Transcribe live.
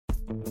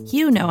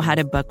You know how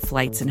to book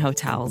flights and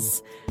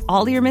hotels.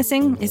 All you're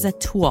missing is a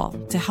tool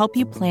to help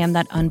you plan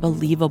that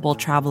unbelievable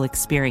travel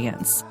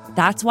experience.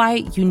 That's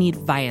why you need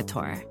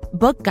Viator.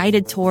 Book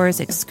guided tours,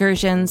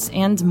 excursions,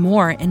 and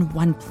more in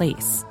one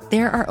place.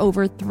 There are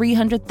over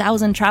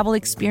 300,000 travel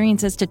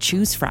experiences to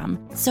choose from,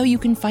 so you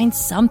can find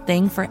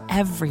something for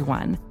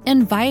everyone.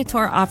 And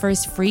Viator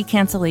offers free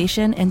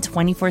cancellation and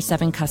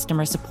 24/7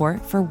 customer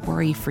support for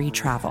worry-free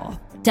travel.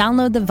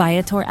 Download the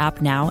Viator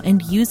app now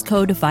and use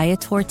code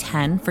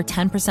Viator10 for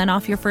 10%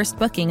 off your first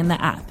booking in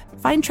the app.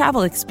 Find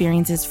travel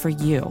experiences for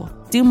you.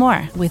 Do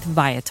more with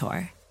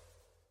Viator.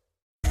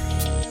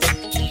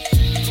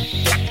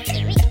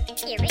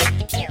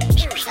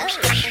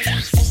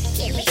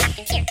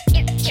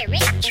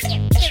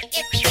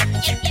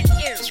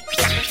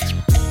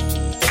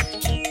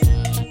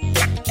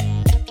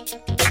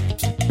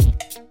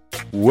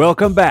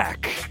 Welcome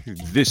back.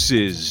 This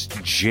is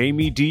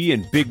Jamie D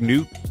and Big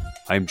Newt.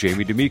 I'm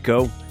Jamie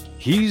D'Amico.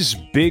 He's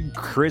Big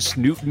Chris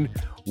Newton.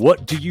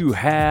 What do you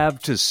have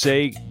to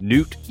say,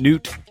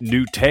 Newtavious?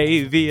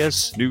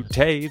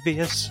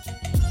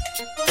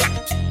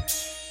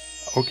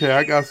 Okay,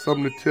 I got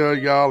something to tell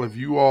y'all. If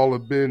you all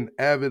have been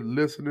avid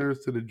listeners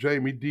to the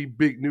Jamie D.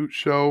 Big Newt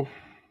show,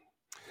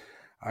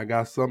 I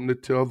got something to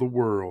tell the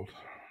world.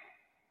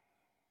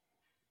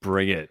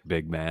 Bring it,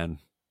 big man.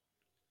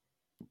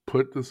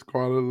 Put the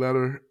scarlet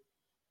letter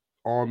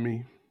on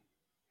me.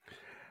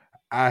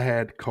 I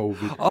had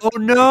COVID. Oh,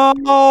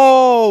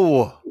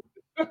 no!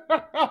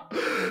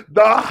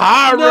 The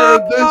horror,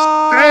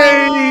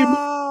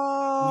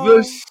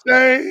 the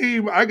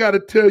shame. I got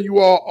to tell you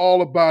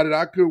all about it.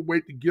 I couldn't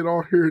wait to get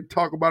on here and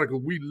talk about it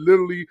because we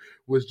literally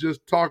was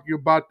just talking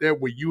about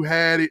that when you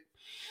had it.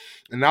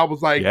 And I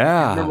was like,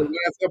 yeah. Remember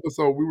last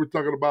episode we were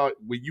talking about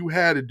when you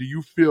had it, do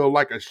you feel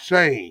like a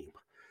shame?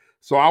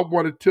 So I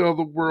want to tell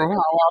the world how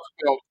I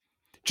felt.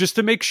 Just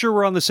to make sure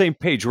we're on the same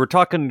page, we're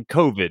talking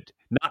COVID,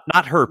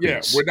 not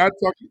herpes.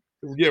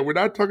 Yeah, we're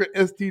not talking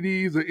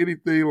STDs or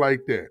anything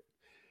like that.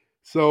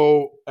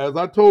 So as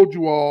I told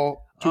you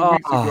all 2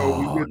 weeks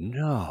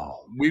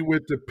ago, we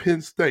went to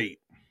Penn State.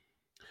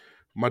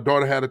 My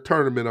daughter had a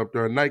tournament up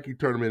there, a Nike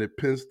tournament at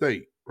Penn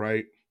State,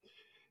 right?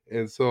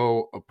 And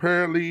so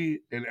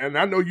apparently, and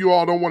I know you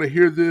all don't want to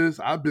hear this,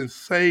 I've been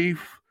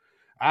safe.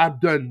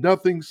 I've done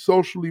nothing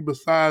socially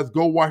besides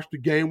go watch the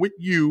game with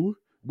you,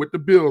 with the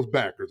Bills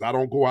backers. I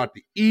don't go out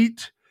to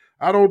eat.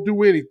 I don't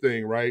do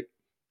anything, right?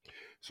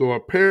 So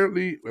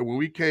apparently, when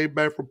we came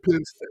back from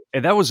Penn State.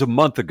 And that was a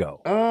month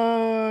ago.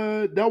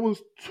 It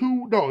was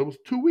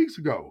 2 weeks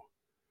ago.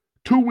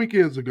 2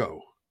 weekends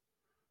ago.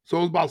 So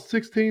it was about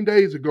 16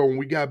 days ago when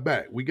we got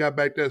back. We got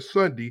back that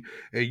Sunday,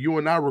 and you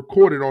and I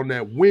recorded on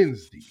that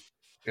Wednesday.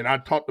 And I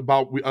talked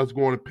about us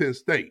going to Penn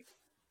State.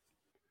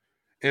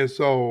 And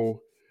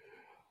so,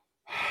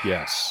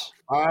 yes,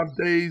 5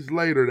 days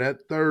later,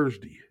 that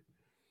Thursday,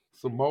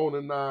 Simone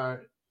and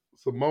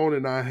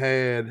I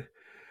had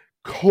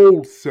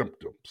cold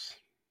symptoms.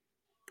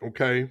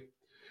 Okay.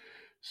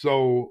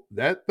 So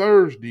that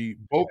Thursday,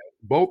 both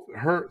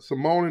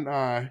Simone and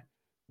I,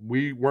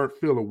 we weren't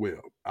feeling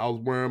well. I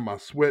was wearing my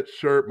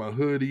sweatshirt, my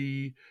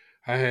hoodie.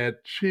 I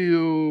had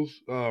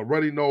chills,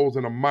 runny nose,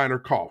 and a minor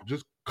cough,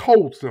 just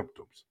cold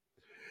symptoms.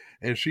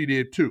 And she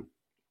did too.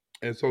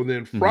 And so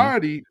then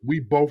Friday, we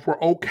both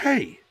were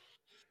okay.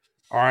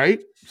 All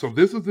right. So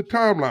this is the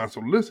timeline. So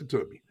listen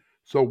to me.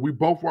 So we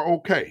both were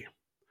okay.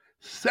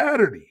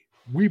 Saturday,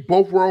 we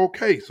both were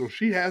okay. So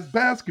she has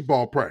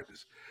basketball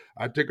practice.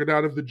 I took her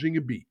down to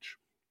Virginia Beach.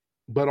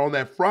 But on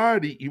that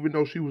Friday, even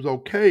though she was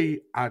okay,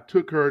 I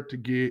took her to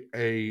get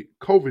a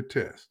COVID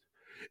test.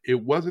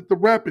 It wasn't the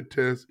rapid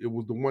test. It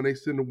was the one they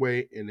send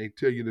away and they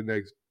tell you the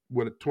next,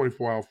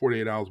 24 hours,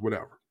 48 hours,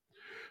 whatever.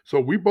 So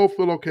we both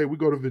feel okay. We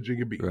go to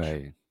Virginia Beach.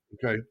 Right.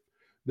 Okay.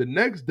 The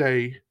next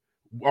day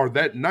or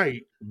that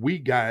night, we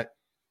got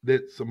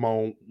that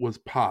Simone was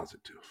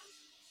positive.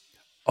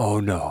 Oh,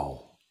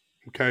 no.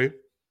 Okay.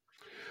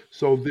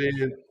 So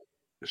then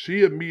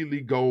she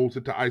immediately goes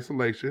into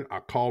isolation. I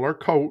call her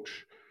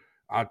coach.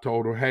 I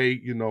told her,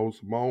 hey,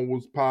 Simone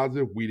was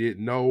positive. We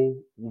didn't know.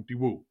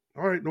 Whoop-de-whoop.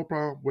 All right, no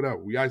problem. Whatever.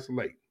 We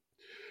isolate.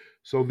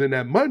 So then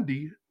that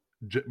Monday,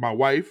 my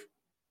wife,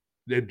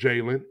 then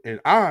Jalen, and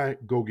I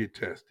go get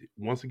tested.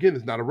 Once again,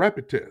 it's not a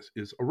rapid test.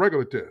 It's a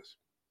regular test.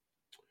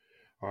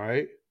 All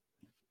right.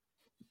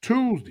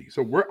 Tuesday.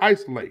 So we're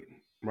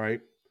isolating,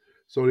 right?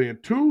 So then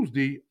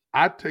Tuesday,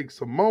 I take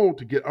Simone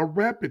to get a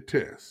rapid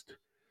test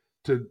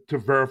to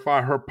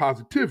verify her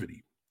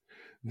positivity.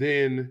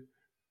 Then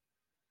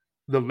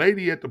the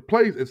lady at the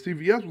place at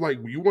CVS was like,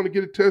 you want to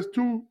get a test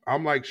too?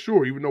 I'm like,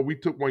 sure. Even though we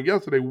took one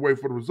yesterday, we wait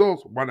for the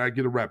results. Why not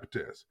get a rapid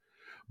test?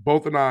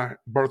 Both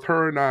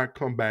her and I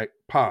come back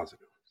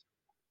positive.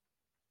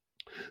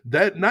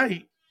 That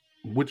night,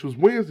 which was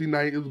Wednesday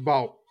night, it was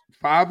about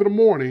 5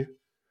 a.m.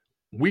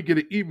 We get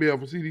an email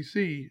from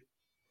CDC.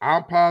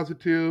 I'm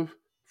positive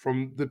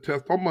from the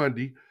test on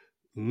Monday.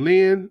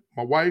 Lynn,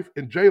 my wife,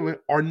 and Jalen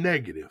are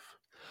negative.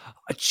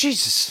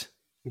 Jesus.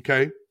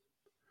 Okay.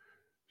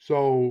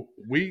 So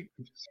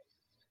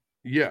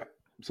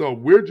So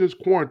we're just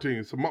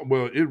quarantining.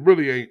 Well, it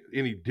really ain't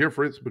any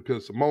difference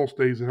because Simone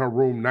stays in her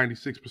room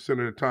 96% of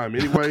the time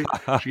anyway.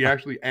 She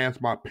actually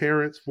asked my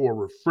parents for a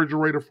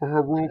refrigerator for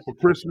her room for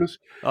Christmas.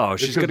 Oh,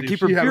 she's Because going to if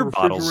keep her she had a beer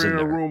bottles refrigerator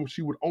in in her there. room,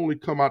 she would only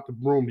come out the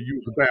room to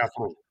use the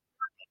bathroom.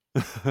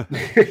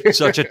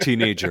 Such a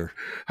teenager.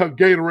 Her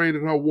Gatorade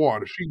and her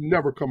water. She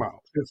never come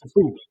out. It's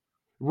food.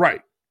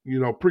 Right.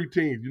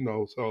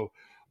 Preteens, so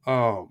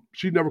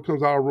she never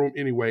comes out of her room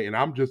anyway, and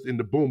I'm just in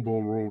the boom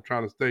boom room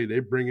trying to stay. They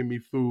bringing me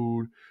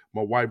food.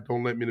 My wife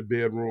don't let me in the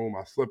bedroom.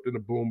 I slept in the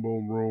boom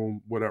boom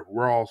room, whatever.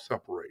 We're all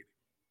separated.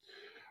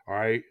 All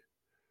right.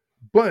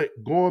 But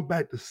going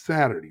back to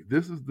Saturday,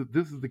 this is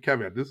the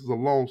caveat. This is a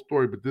long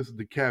story, but this is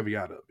the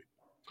caveat of it.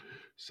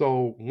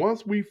 So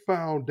once we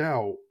found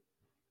out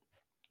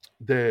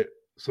that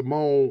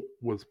Simone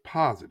was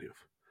positive,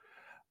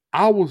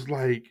 I was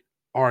like,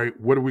 all right,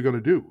 what are we going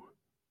to do?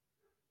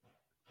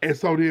 And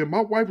so then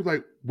my wife was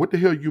like, what the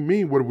hell you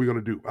mean, what are we going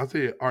to do? I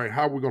said, all right,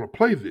 how are we going to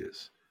play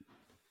this?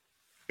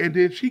 And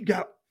then she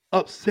got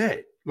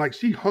upset. Like,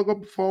 she hung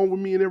up the phone with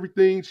me and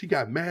everything. She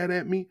got mad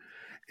at me.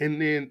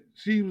 And then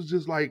she was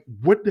just like,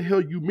 what the hell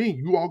you mean?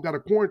 You all got a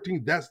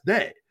quarantine? That's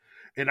that.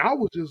 And I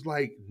was just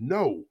like,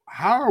 no,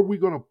 how are we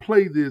going to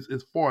play this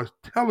as far as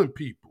telling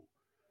people?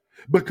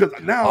 Because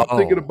now I'm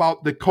thinking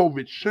about the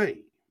COVID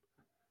shame,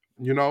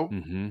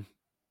 Mm-hmm.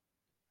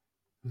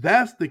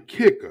 That's the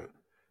kicker.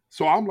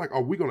 So I'm like,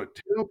 are we going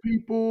to tell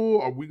people?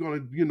 Are we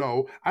going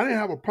to, I didn't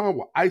have a problem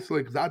with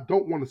isolating because I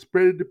don't want to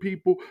spread it to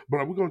people, but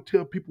are we going to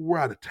tell people we're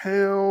out of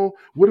town?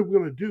 What are we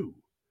going to do?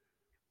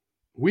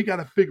 We got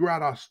to figure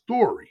out our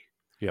story.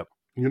 Yep.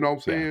 You know what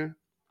I'm saying?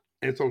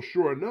 Yeah. And so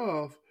sure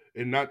enough,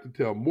 and not to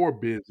tell more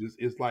business,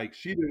 it's like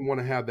she didn't want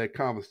to have that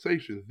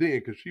conversation then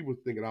because she was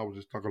thinking I was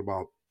just talking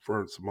about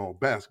for Simone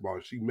basketball.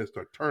 She missed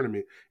her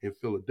tournament in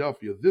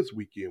Philadelphia this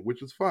weekend,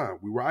 which is fine.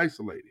 We were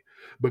isolated.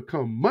 But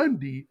come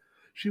Monday,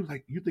 she was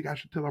like, you think I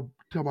should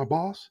tell my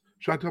boss?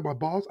 Should I tell my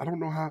boss? I don't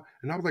know how.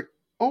 And I was like,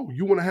 oh,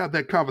 you want to have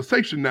that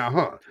conversation now,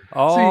 huh?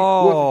 Oh. See,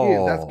 once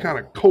again, that's kind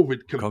of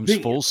COVID convenient. Comes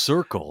full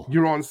circle.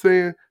 You know what I'm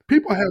saying?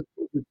 People have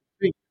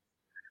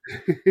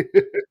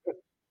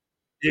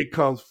it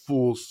comes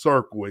full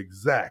circle,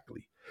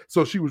 exactly.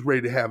 So she was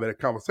ready to have that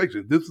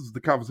conversation. This is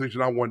the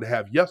conversation I wanted to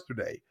have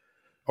yesterday.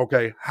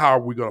 Okay, how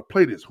are we going to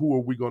play this? Who are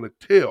we going to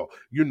tell?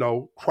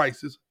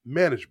 Crisis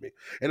management.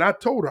 And I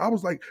told her, I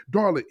was like,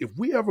 darling, if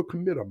we ever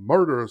commit a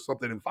murder or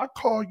something, if I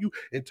call you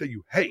and tell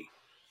you, hey,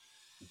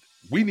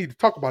 we need to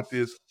talk about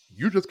this,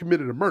 you just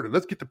committed a murder.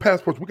 Let's get the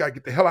passports. We got to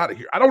get the hell out of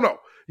here. I don't know.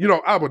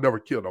 I would never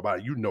kill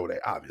nobody. You know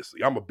that,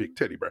 obviously. I'm a big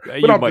teddy bear.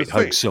 But you I'm might just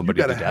hug saying,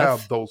 somebody you got to to death.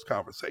 have those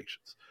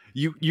conversations.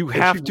 You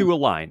have to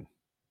align.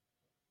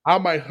 I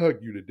might hug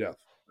you to death.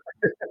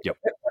 Yep.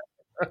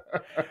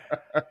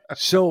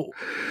 So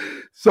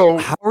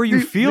how are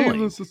you feeling?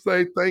 Needless to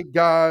say, thank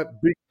God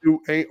Big Dude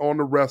ain't on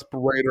the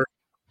respirator.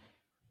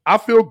 I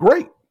feel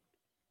great.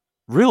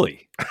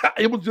 Really?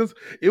 It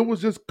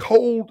was just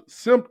cold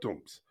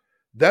symptoms.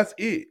 That's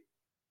it.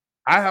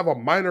 I have a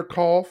minor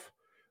cough.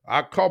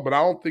 I cough, but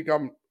I don't think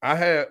I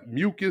had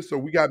mucus, so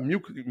we got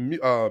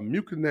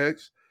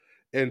Mucinex.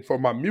 And for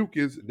my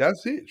mucus,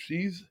 that's it.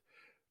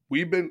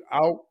 We've been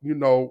out,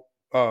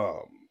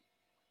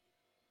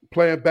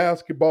 playing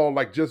basketball,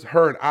 like just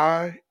her and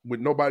I, with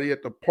nobody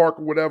at the park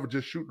or whatever,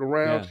 just shooting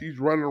around. Yeah. She's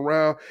running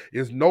around.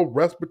 There's no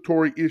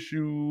respiratory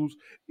issues,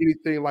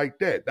 anything like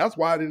that. That's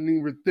why I didn't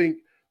even think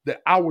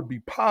that I would be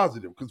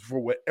positive, because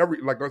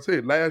like I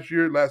said,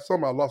 last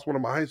summer, I lost one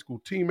of my high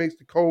school teammates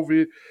to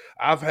COVID.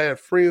 I've had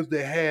friends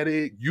that had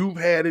it. You've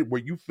had it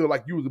where you feel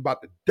like you was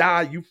about to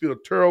die. You feel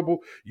terrible.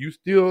 You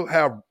still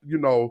have,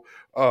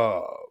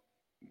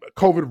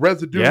 COVID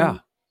residue. Yeah.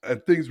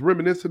 And things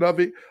reminiscent of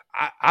it.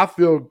 I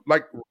feel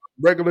like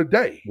regular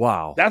day.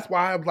 Wow. That's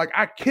why I was like,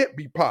 I can't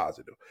be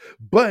positive.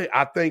 But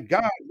I thank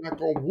God, knock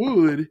on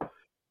wood.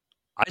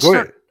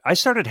 I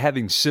started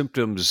having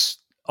symptoms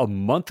a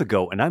month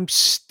ago, and I'm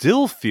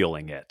still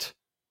feeling it.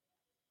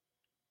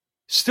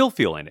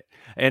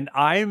 And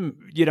I'm,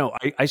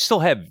 I still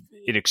have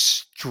an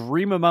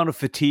extreme amount of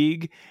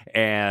fatigue,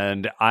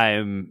 and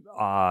I'm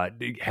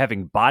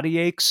having body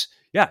aches.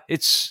 Yeah,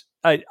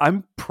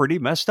 I'm pretty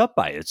messed up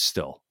by it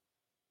still.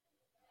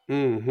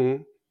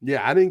 Mm-hmm.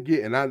 Yeah, I didn't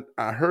get, and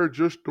I heard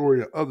your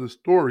story and other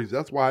stories.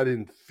 That's why I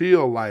didn't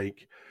feel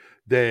like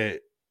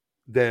that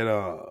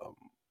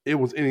it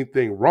was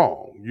anything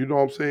wrong. You know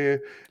what I'm saying?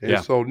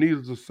 And so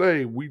needless to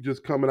say, we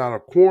just coming out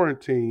of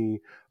quarantine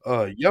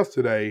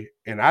yesterday,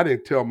 and I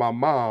didn't tell my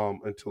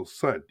mom until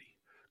Sunday,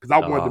 because I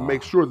wanted to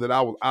make sure that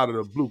I was out of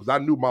the blue, because I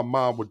knew my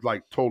mom would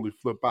like totally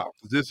flip out.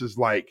 This is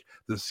like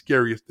the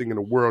scariest thing in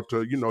the world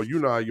to, you know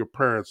how your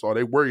parents are.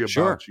 They worry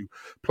about you.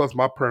 Plus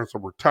my parents are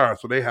retired,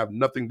 so they have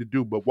nothing to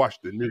do but watch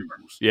the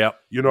news. Yeah.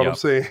 You know what I'm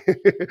saying?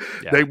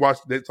 They watch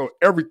that. So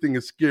everything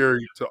is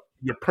scary to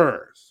your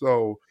parents.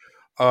 So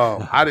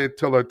I didn't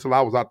tell her until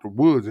I was out the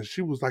woods, and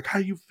she was like, how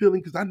you feeling?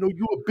 Because I know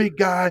you're a big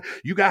guy.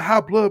 You got high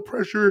blood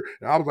pressure.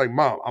 And I was like,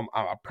 Mom,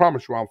 I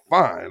promise you I'm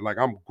fine. Like,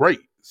 I'm great.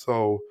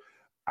 So,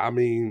 I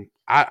mean,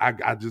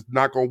 I just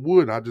knock on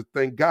wood. And I just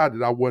thank God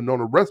that I wasn't on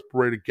a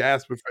respirator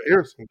gasping for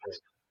air somewhere.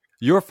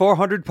 Your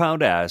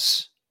 400-pound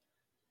ass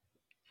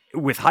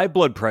with high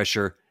blood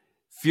pressure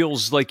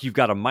feels like you've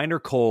got a minor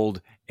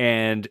cold,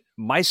 and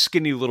my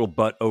skinny little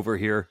butt over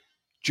here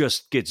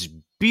just gets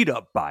beat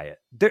up by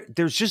it.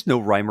 There's just no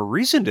rhyme or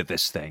reason to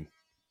this thing.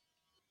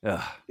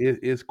 Ugh.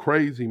 It's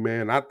crazy,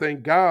 man. I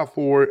thank God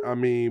for it. I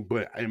mean,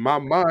 but in my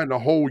mind, the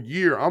whole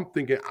year, I'm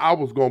thinking I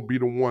was going to be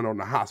the one on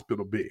the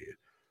hospital bed.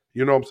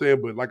 You know what I'm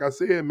saying? But like I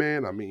said,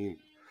 man, I mean,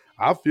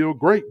 I feel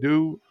great,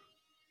 dude.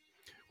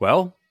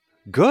 Well,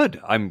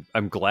 good. I'm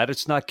glad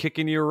it's not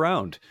kicking you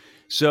around.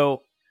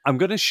 So I'm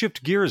going to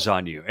shift gears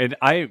on you. And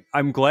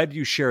I'm glad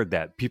you shared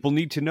that. People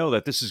need to know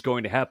that this is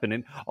going to happen.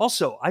 And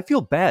also, I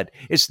feel bad.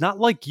 It's not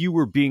like you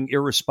were being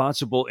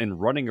irresponsible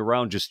and running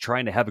around just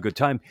trying to have a good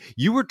time.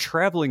 You were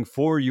traveling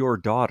for your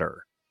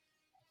daughter,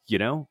 you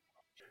know?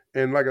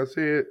 And like I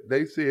said,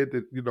 they said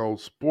that, you know,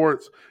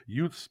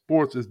 youth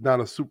sports is not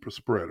a super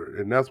spreader.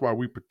 And that's why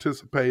we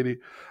participated.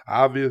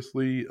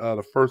 Obviously,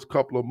 the first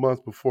couple of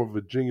months before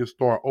Virginia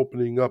started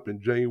opening up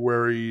in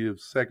January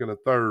 2nd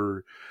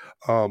or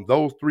 3rd,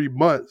 those 3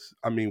 months,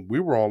 I mean, we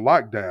were on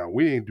lockdown.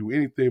 We didn't do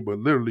anything but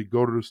literally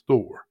go to the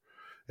store.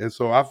 And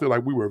so I feel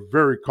like we were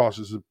very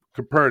cautious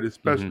compared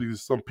especially to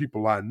some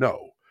people I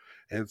know.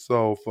 And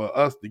so for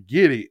us to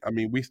get it, I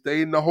mean, we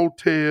stayed in the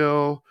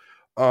hotel.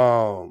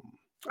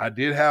 I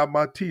did have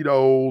my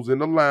Tito's in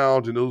the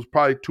lounge, and there was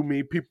probably too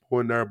many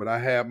people in there, but I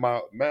had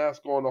my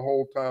mask on the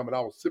whole time, and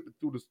I was sipping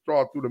through the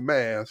straw through the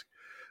mask.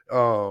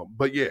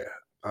 But yeah,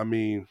 I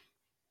mean,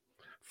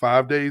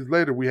 5 days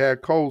later, we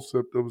had cold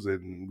symptoms,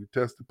 and we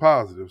tested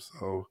positive.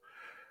 So,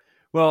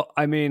 well,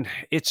 I mean,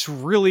 it's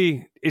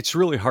really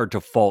hard to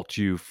fault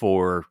you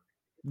for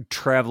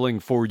traveling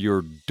for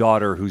your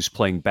daughter who's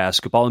playing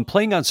basketball and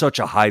playing on such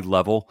a high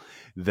level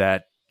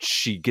that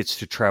she gets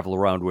to travel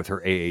around with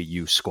her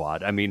AAU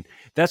squad. I mean,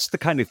 that's the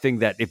kind of thing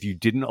that if you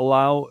didn't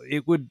allow,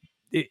 it would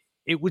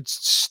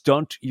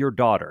stunt your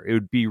daughter. It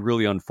would be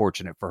really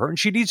unfortunate for her. And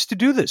she needs to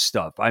do this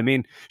stuff. I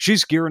mean,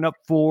 she's gearing up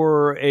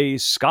for a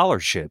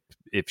scholarship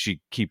if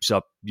she keeps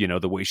up, you know,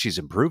 the way she's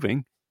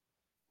improving.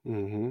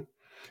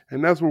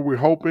 and that's what we're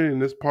hoping,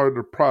 and it's part of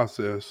the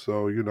process.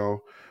 So, you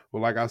know,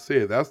 well, like I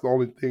said, that's the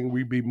only thing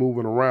we be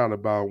moving around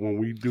about when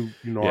we do,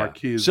 you know, our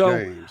kids'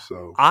 games.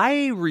 So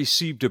I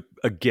received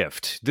a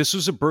gift. This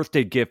was a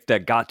birthday gift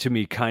that got to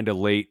me kind of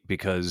late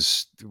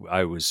because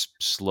I was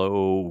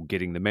slow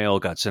getting the mail,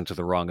 got sent to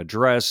the wrong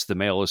address. The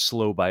mail is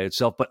slow by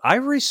itself, but I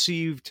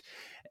received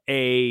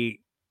a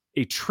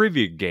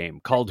trivia game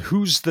called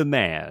Who's the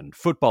Man?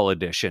 Football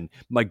edition.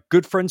 My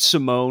good friend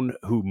Simone,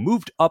 who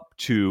moved up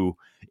to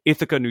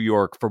Ithaca, New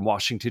York from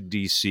Washington,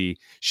 D.C.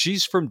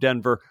 She's from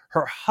Denver.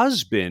 Her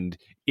husband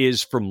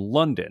is from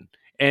London.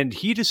 And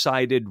he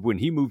decided when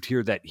he moved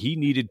here that he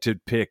needed to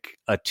pick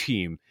a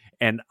team.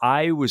 And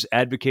I was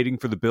advocating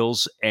for the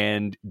Bills,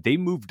 and they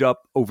moved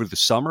up over the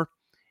summer.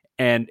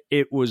 And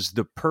it was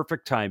the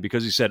perfect time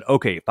because he said,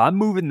 okay, if I'm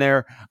moving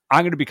there,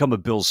 I'm going to become a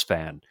Bills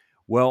fan.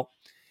 Well,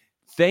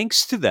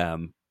 thanks to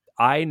them,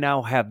 I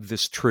now have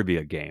this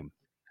trivia game,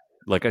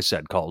 like I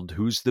said, called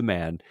Who's the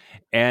Man?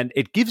 And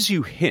it gives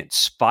you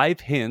hints,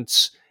 5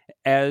 hints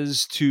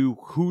as to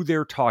who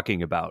they're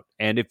talking about.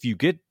 And if you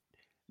get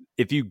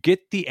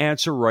the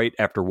answer right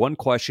after one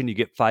question, you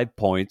get 5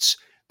 points.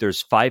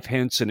 There's 5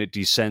 hints and it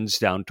descends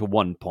down to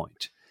 1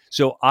 point.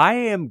 So I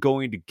am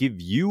going to give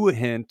you a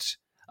hint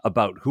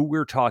about who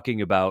we're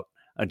talking about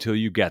until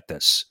you get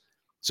this.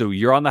 So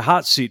you're on the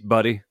hot seat,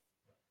 buddy.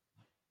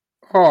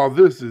 oh,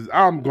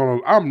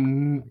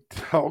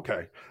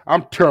 okay.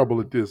 I'm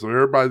terrible at this, so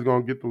everybody's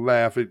gonna get to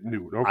laugh at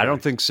Newt. Okay. I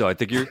don't think so. I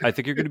think you're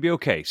going to be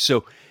okay.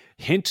 So,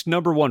 hint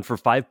number 1 for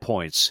 5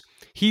 points.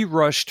 He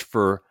rushed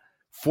for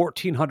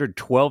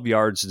 1,412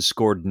 yards and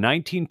scored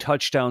 19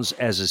 touchdowns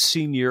as a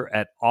senior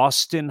at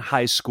Austin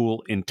High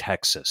School in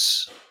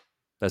Texas.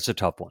 That's a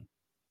tough one.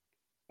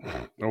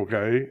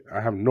 Okay, I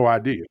have no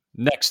idea.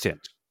 Next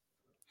hint.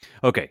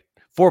 Okay,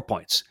 4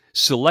 points.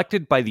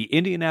 Selected by the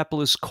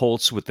Indianapolis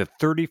Colts with the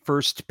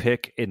 31st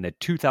pick in the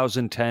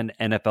 2010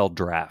 NFL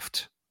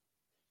Draft.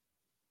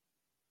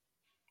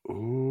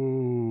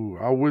 Ooh,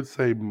 I would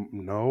say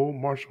no.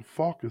 Marshall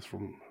Faulk is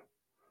from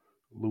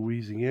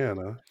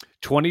Louisiana.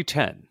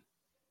 2010.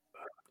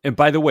 And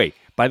by the way,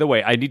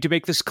 I need to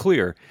make this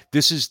clear.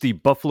 This is the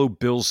Buffalo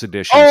Bills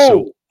edition.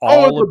 So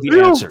all of the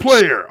Bills answers.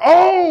 player.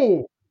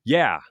 Oh,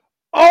 yeah.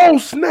 Oh,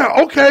 snap.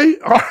 Okay.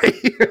 All right.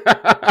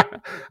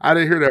 I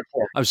didn't hear that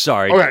part. I'm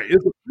sorry. Okay.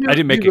 I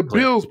didn't make it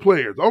clear. Bills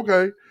players.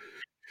 Okay.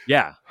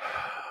 Yeah.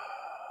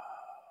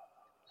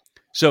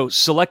 So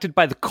selected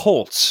by the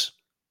Colts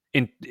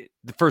in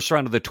the first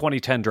round of the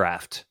 2010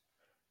 draft.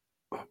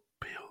 Bills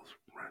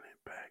running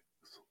back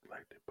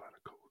selected by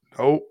the Colts.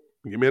 Nope.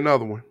 Give me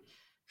another one.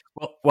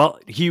 Well,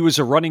 he was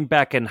a running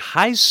back in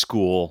high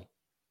school,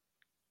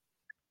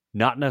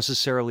 not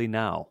necessarily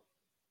now.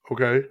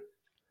 Okay.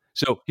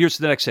 So here's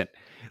the next hint.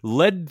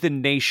 led the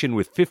nation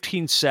with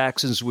 15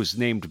 sacks and was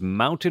named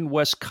Mountain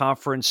West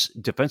Conference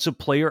Defensive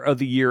Player of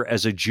the Year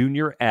as a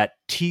junior at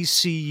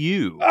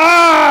TCU.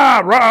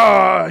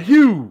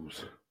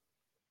 Hughes.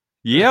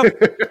 Yep.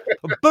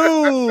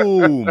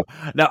 Boom.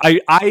 Now,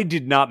 I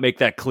did not make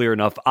that clear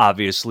enough,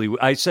 obviously.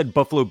 I said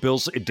Buffalo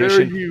Bills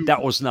edition.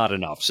 That was not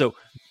enough. So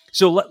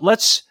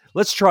let's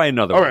try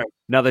another one,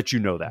 now that you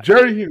know that.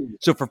 Jerry Hughes.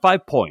 So for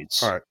 5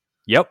 points. All right.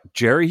 Yep,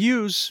 Jerry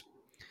Hughes.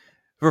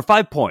 For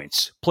 5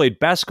 points, played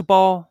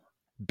basketball,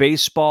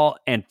 baseball,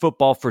 and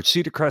football for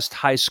Cedar Crest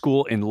High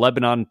School in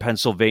Lebanon,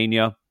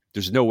 Pennsylvania.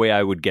 There's no way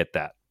I would get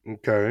that.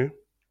 Okay.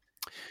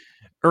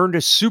 Earned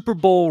a Super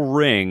Bowl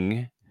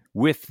ring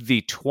with the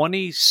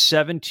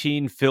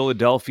 2017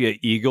 Philadelphia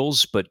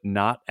Eagles, but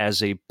not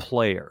as a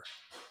player.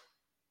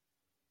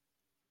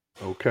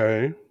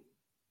 Okay.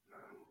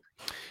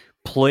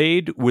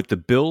 Played with the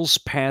Bills,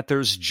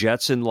 Panthers,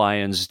 Jets, and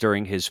Lions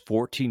during his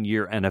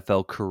 14-year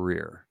NFL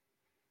career.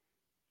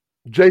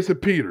 Jason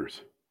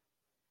Peters.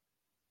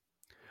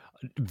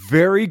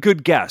 Very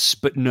good guess,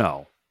 but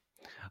no.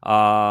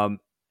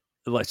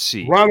 Let's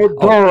see. Ronald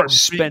Darn.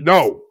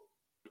 No.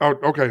 Oh,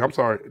 okay. I'm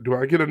sorry. Do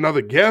I get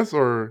another guess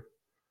or?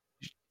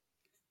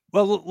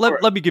 Well,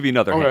 let me give you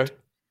another hint.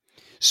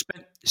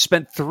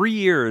 Spent 3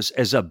 years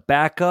as a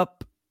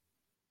backup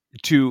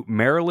to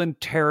Maryland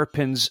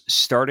Terrapins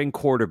starting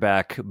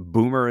quarterback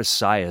Boomer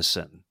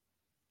Esiason.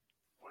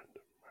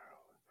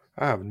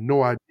 I have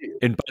no idea.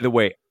 And by the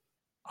way,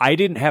 I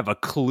didn't have a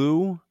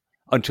clue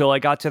until I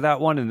got to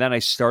that one, and then I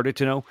started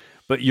to know,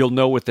 but you'll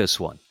know with this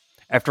one.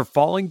 After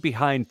falling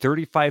behind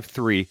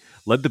 35-3,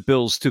 led the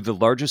Bills to the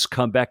largest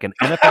comeback in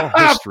NFL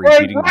history,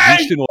 beating the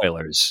Houston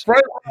Oilers.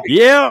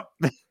 Yeah.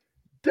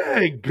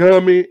 Dang,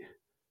 gummy.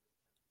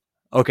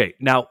 Okay,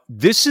 now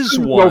this is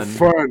one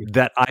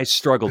that I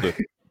struggled with.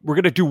 We're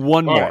going to do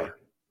one more. Right.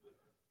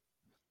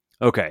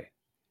 Okay,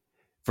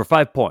 for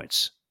 5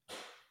 points.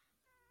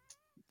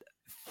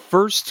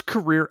 First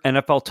career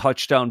NFL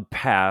touchdown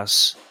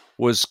pass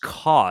was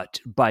caught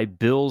by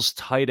Bills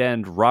tight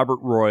end Robert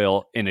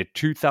Royal in a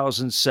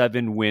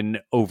 2007 win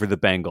over the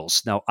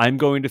Bengals. Now, I'm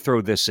going to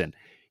throw this in.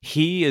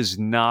 He is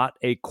not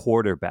a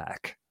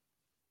quarterback.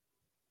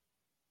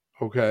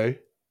 Okay.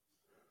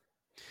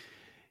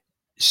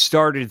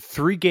 Started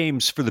 3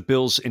 games for the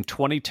Bills in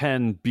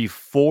 2010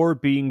 before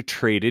being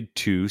traded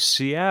to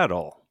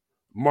Seattle.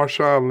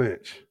 Marshawn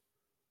Lynch.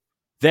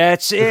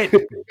 That's it.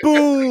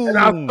 Boom. And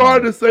I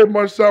started to say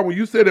Marshawn when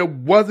you said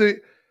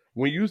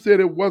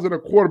it wasn't a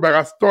quarterback.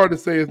 I started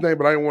to say his name,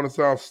 but I didn't want to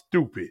sound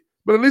stupid.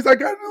 But at least I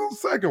got the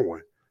second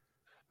one.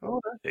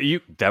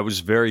 That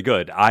was very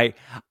good. I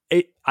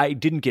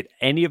didn't get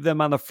any of them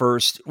on the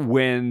first.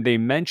 When they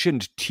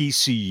mentioned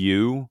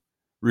TCU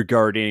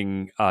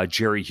regarding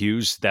Jerry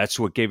Hughes, that's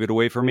what gave it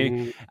away for me.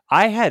 Mm-hmm.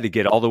 I had to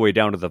get all the way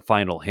down to the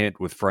final hint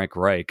with Frank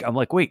Reich. I'm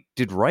like, wait,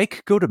 did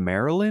Reich go to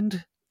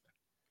Maryland?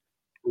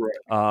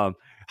 Right.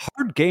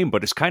 Hard game,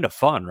 but it's kind of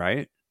fun,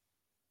 right?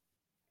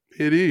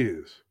 It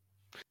is.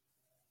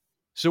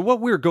 So what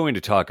we're going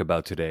to talk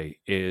about today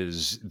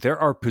is there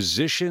are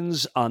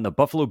positions on the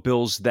Buffalo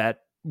Bills that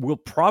will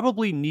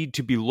probably need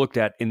to be looked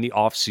at in the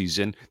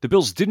offseason. The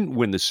Bills didn't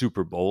win the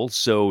Super Bowl,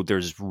 so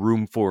there's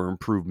room for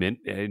improvement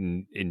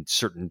in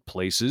certain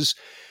places.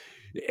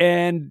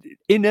 And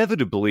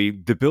inevitably,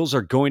 the Bills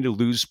are going to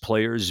lose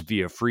players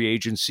via free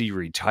agency,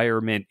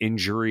 retirement,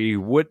 injury,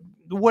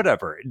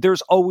 whatever.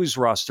 There's always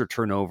roster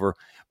turnover.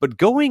 But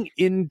going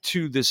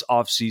into this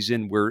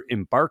offseason, we're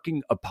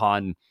embarking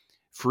upon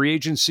free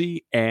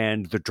agency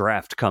and the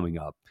draft coming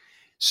up.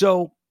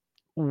 So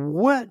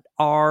what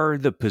are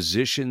the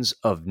positions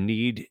of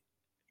need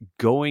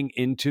going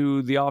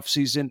into the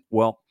offseason?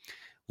 Well,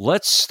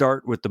 let's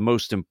start with the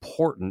most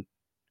important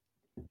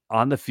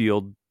on the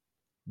field.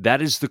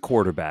 That is the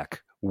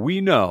quarterback.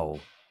 We know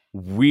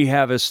we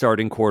have a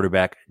starting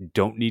quarterback,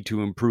 don't need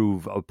to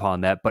improve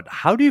upon that. But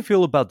how do you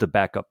feel about the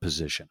backup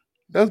position?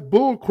 That's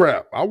bull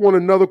crap. I want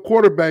another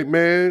quarterback,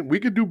 man. We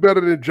could do better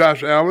than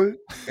Josh Allen.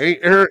 Ain't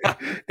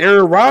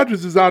Aaron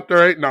Rodgers is out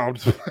there.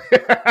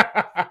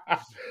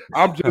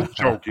 I'm just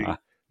joking.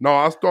 No,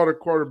 our starting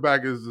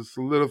quarterback is as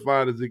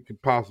solidified as it could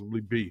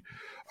possibly be.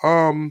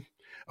 A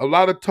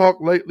lot of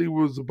talk lately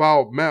was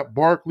about Matt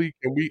Barkley.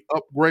 Can we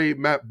upgrade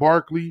Matt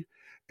Barkley?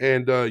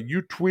 And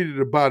you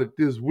tweeted about it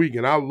this week,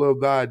 and I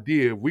love the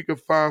idea. If we could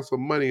find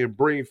some money and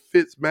bring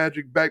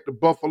Fitzmagic back to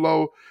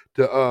Buffalo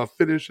to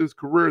finish his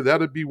career,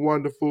 that'd be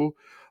wonderful.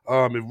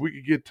 If we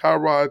could get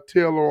Tyrod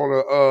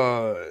Taylor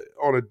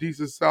on a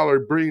decent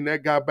salary, bring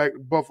that guy back to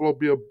Buffalo,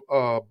 be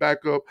a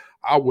backup,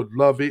 I would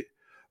love it.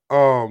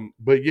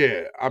 But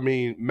yeah, I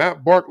mean,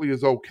 Matt Barkley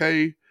is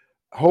okay.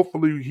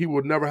 Hopefully, he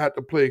will never have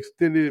to play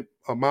extended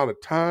amount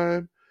of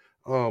time.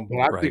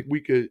 But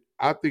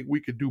I think we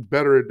could do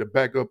better at the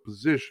backup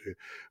position.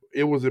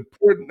 It was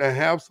important to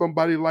have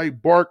somebody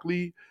like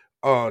Barkley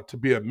to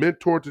be a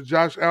mentor to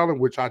Josh Allen,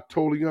 which I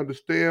totally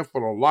understand.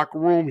 For the locker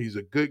room, he's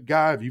a good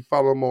guy. If you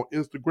follow him on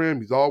Instagram,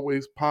 he's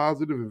always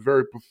positive and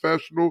very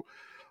professional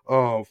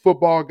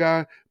football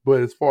guy.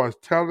 But as far as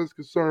talent is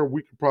concerned,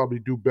 we could probably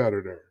do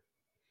better there.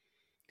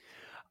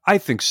 I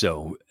think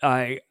so.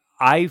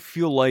 I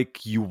feel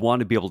like you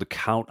want to be able to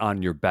count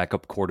on your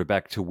backup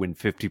quarterback to win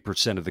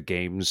 50% of the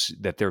games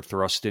that they're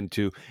thrust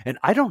into. And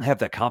I don't have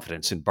that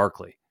confidence in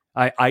Barkley.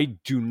 I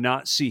do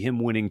not see him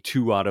winning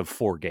 2 out of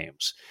 4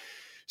 games.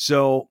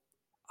 So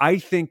I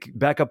think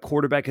backup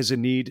quarterback is a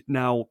need.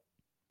 Now,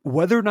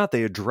 whether or not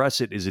they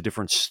address it is a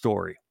different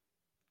story,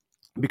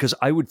 because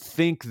I would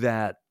think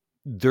that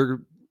they're,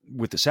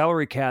 with the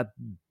salary cap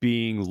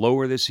being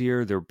lower this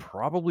year, they're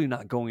probably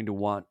not going to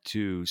want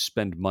to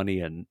spend money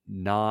in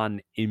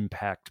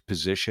non-impact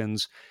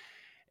positions.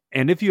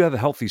 And if you have a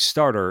healthy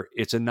starter,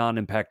 it's a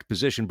non-impact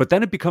position, but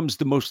then it becomes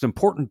the most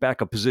important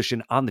backup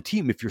position on the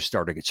team if your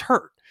starter gets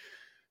hurt.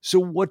 So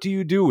what do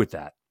you do with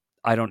that?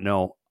 I don't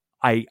know.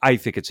 I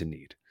think it's a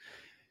need.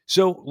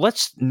 So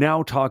let's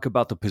now talk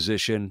about the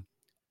position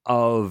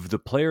of the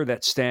player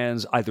that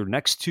stands either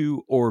next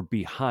to or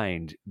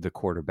behind the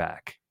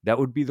quarterback. That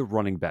would be the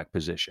running back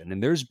position.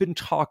 And there's been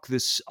talk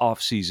this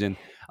offseason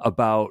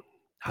about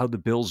how the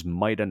Bills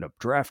might end up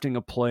drafting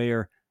a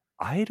player.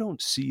 I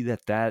don't see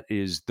that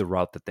is the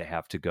route that they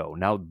have to go.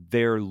 Now,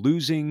 they're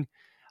losing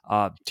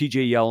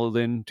TJ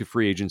Yeldon to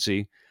free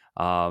agency.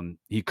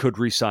 He could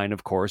resign,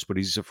 of course, but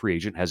he's a free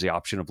agent, has the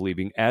option of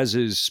leaving, as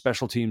is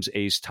special teams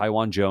ace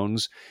Tywan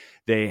Jones.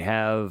 They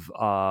have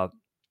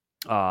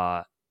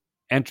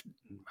Anthony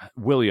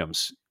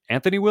Williams,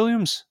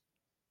 as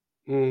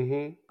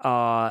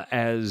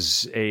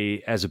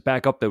a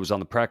backup that was on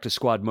the practice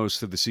squad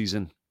most of the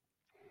season.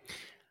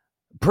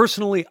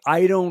 Personally,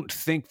 I don't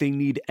think they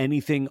need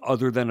anything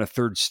other than a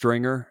third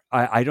stringer.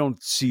 I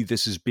don't see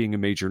this as being a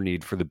major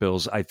need for the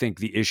Bills. I think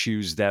the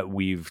issues that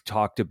we've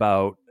talked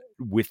about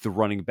with the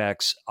running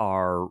backs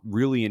are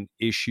really an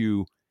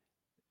issue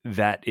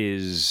that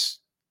is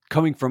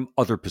coming from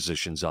other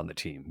positions on the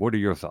team. What are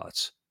your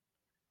thoughts?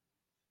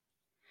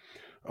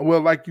 Well,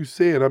 like you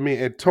said, I mean,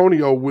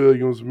 Antonio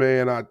Williams,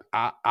 man,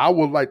 I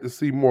would like to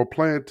see more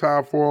playing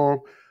time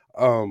for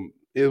him.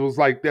 It was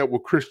like that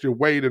with Christian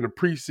Wade in the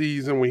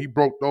preseason when he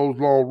broke those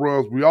long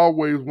runs. We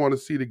always want to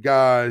see the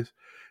guys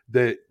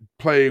that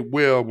played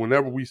well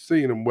whenever we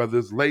seen them, whether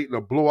it's late in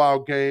a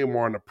blowout game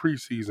or in a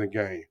preseason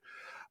game.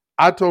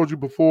 I told you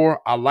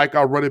before, I like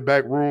our running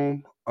back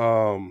room.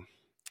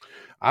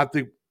 I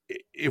think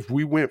if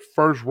we went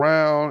first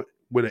round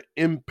with an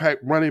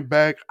impact running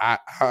back, I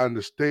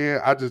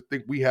understand. I just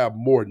think we have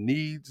more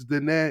needs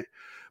than that.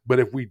 But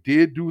if we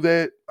did do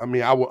that, I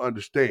mean, I would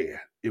understand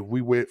if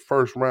we went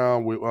first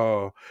round with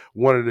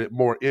one of the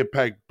more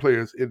impact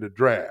players in the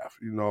draft,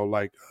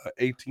 like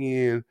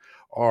ATN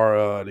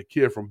or the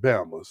kid from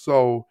Bama.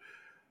 So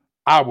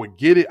I would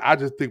get it. I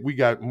just think we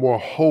got more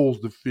holes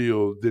to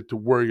fill than to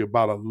worry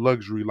about a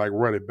luxury like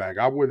running back.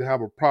 I wouldn't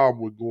have a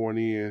problem with going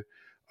in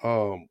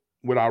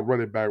with our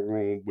running back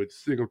room with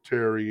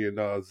Singletary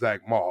and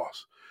Zach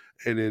Moss.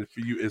 And then for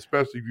you,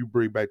 especially if you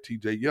bring back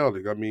TJ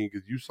Yeldon, I mean,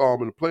 because you saw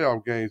him in the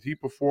playoff games, he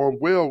performed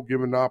well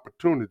given the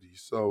opportunity.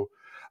 So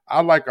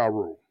I like our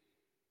room.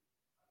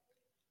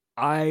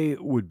 I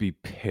would be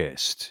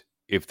pissed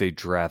if they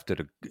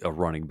drafted a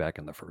running back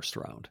in the first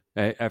round.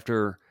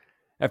 After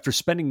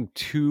spending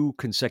 2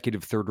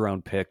 consecutive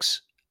third-round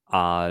picks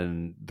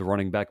on the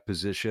running back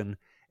position,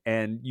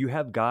 and you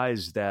have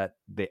guys that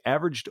they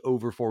averaged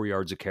over 4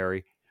 yards a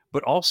carry,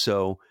 but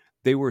also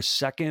they were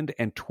 2nd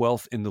and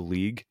 12th in the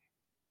league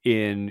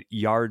in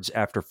yards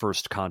after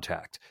first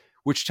contact,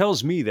 which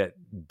tells me that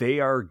they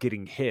are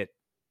getting hit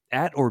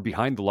at or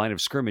behind the line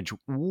of scrimmage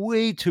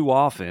way too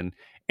often.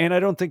 And I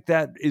don't think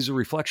that is a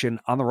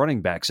reflection on the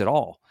running backs at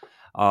all.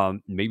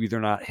 Maybe they're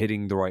not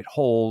hitting the right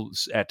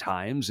holes at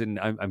times, and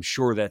I'm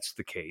sure that's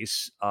the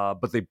case.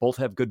 But they both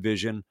have good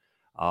vision.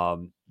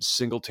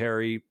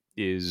 Singletary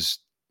he's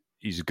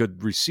a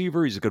good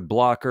receiver. He's a good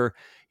blocker.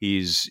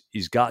 He's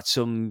got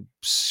some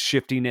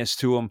shiftiness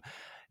to him.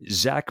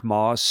 Zach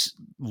Moss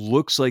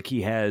looks like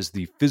he has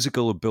the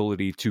physical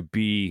ability to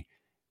be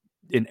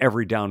an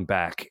every down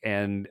back.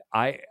 And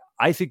I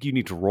think you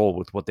need to roll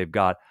with what they've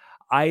got.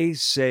 I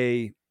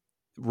say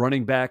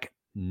running back,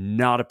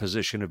 not a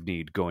position of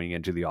need going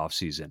into the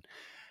offseason.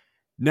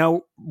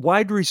 Now,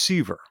 wide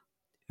receiver,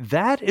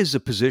 that is a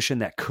position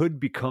that could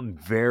become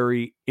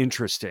very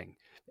interesting.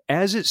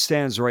 As it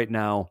stands right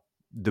now,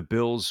 the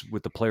Bills,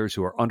 with the players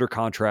who are under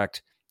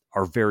contract,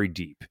 are very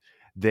deep.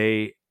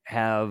 They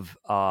have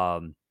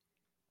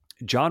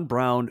John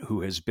Brown,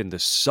 who has been the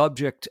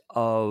subject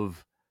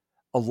of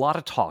a lot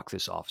of talk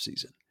this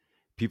offseason.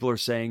 People are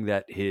saying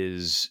that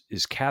his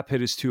cap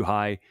hit is too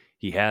high.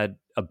 He had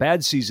a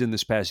bad season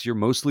this past year,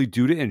 mostly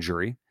due to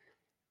injury,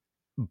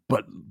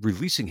 but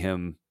releasing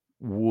him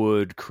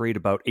would create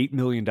about $8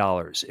 million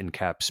in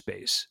cap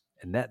space.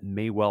 And that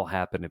may well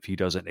happen if he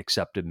doesn't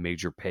accept a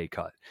major pay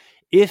cut.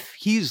 If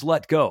he's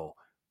let go,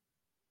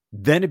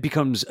 then it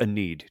becomes a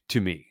need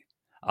to me.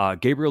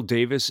 Gabriel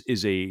Davis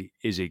he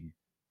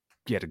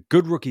had a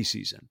good rookie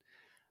season,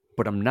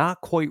 but I'm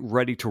not quite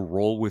ready to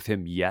roll with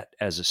him yet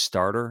as a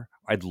starter.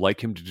 I'd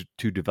like him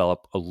to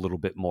develop a little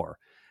bit more.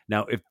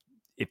 Now,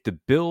 if the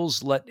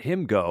Bills let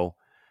him go,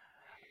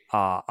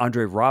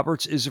 Andre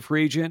Roberts is a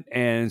free agent,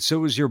 and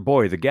so is your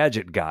boy, the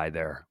gadget guy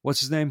there. What's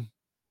his name?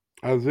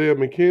 Isaiah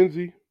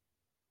McKenzie.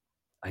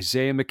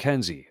 Isaiah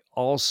McKenzie,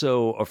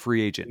 also a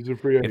free agent. He's a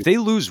free agent. If they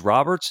lose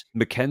Roberts,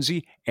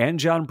 McKenzie, and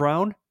John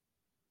Brown,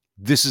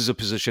 this is a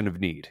position of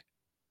need.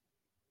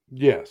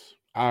 Yes,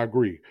 I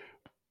agree.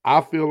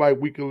 I feel like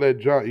we can let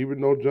John,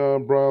 even though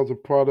John Brown's a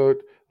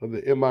product of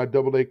the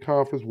MIAA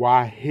conference, where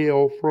I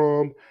hail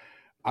from,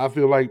 I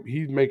feel like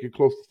he's making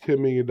close to $10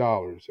 million,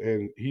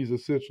 and he's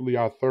essentially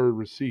our third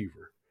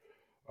receiver.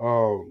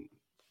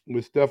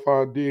 With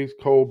Stephon Diggs,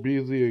 Cole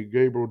Beasley, and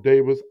Gabriel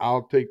Davis,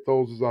 I'll take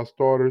those as our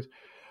starters.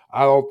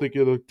 I don't think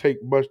it'll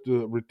take much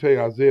to retain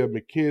Isaiah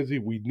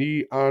McKenzie. We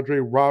need Andre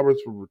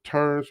Roberts for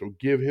returns, so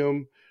give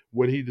him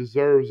what he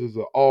deserves as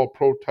an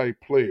all-pro type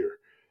player.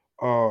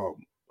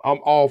 I'm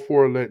all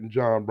for letting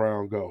John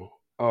Brown go.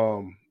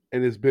 And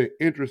it's been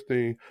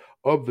interesting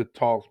of the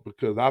talks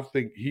because I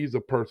think he's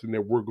a person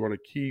that we're going to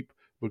keep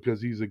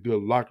because he's a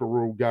good locker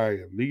room guy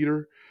and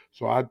leader.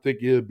 So I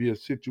think it'll be a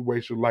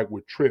situation like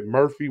with Trent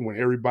Murphy when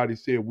everybody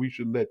said we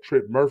should let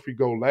Trent Murphy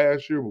go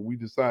last year, but we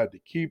decided to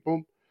keep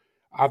him.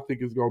 I think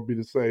it's going to be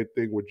the same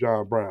thing with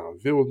John Brown.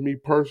 If it was me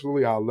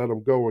personally, I'll let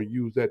him go and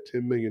use that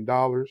 $10 million.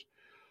 That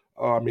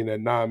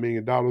 $9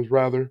 million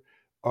rather.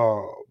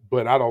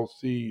 But I don't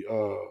see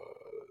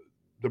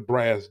the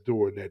brass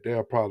doing that.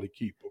 They'll probably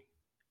keep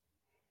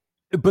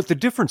him. But the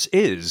difference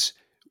is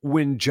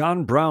when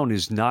John Brown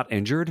is not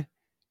injured,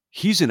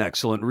 he's an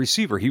excellent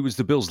receiver. He was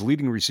the Bills'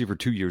 leading receiver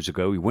 2 years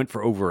ago. He went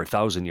for over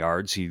 1,000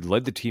 yards. He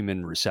led the team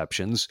in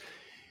receptions.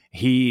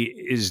 He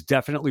is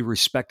definitely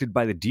respected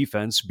by the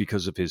defense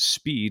because of his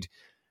speed.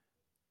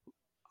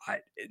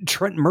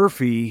 Trent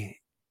Murphy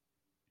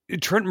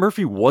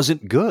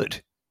wasn't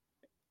good.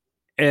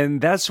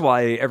 And that's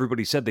why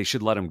everybody said they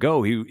should let him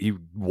go. He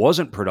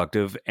wasn't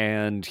productive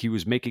and he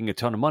was making a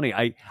ton of money.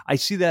 I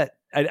see that.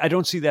 I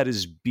don't see that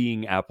as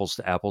being apples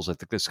to apples. I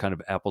think that's kind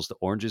of apples to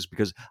oranges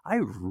because I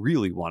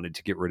really wanted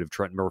to get rid of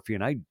Trent Murphy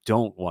and I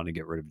don't want to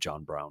get rid of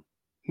John Brown.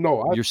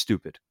 No, you're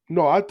stupid.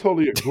 No, I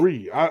totally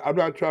agree. I'm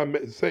not trying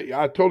to say,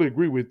 I totally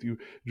agree with you.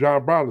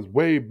 John Brown is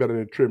way better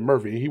than Trent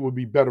Murphy, and he would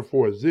be better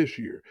for us this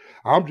year.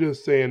 I'm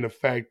just saying the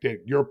fact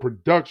that your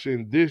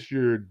production this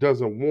year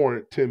doesn't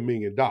warrant $10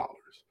 million.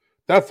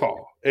 That's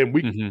all. And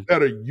we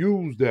better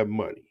use that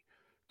money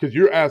because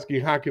you're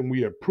asking how can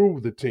we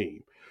improve the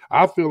team.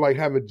 I feel like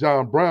having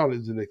John Brown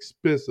is an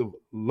expensive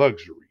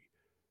luxury.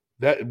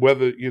 That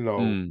whether,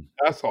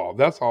 that's all.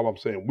 That's all I'm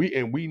saying.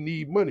 We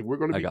need money. We're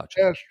going to be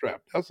cash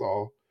strapped. That's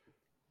all.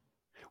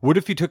 What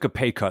if you took a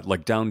pay cut,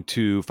 like down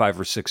to $5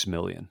 or $6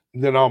 million?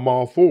 Then I'm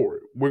all for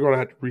it. We're going to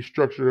have to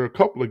restructure a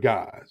couple of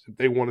guys if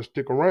they want to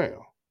stick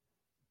around.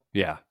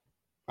 Yeah,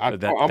 I'm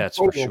that's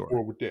for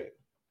sure. With that.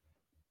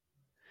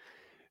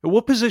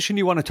 What position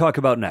do you want to talk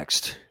about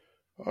next?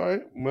 All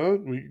right. Well,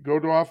 we go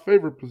to our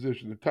favorite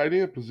position, the tight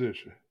end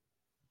position.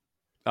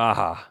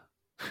 Aha.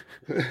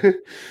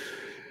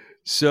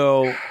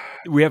 So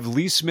we have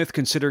Lee Smith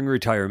considering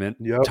retirement.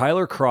 Yep.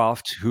 Tyler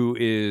Kroft, who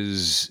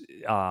is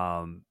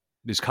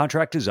his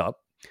contract is up.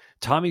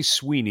 Tommy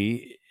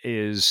Sweeney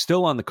is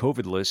still on the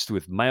COVID list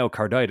with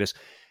myocarditis.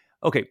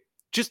 Okay,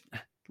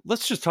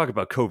 let's just talk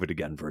about COVID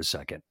again for a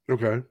second.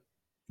 Okay.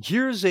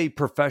 Here's a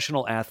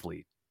professional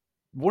athlete,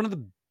 one of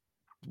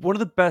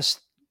the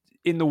best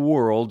in the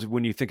world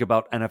when you think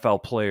about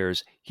NFL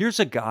players. Here's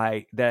a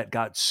guy that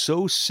got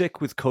so sick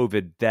with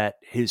COVID that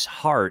his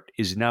heart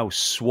is now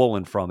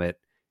swollen from it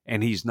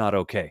and he's not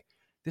okay.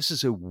 This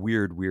is a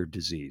weird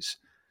disease.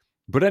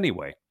 But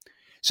anyway,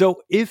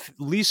 so if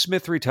Lee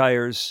Smith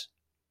retires,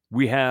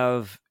 we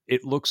have,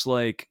 it looks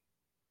like,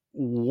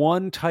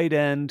 one tight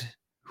end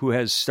who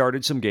has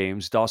started some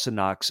games, Dawson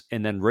Knox,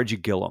 and then Reggie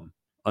Gillum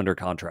under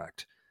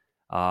contract.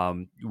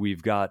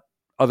 We've got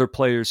other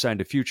players signed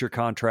to future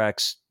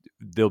contracts.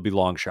 They'll be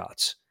long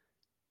shots.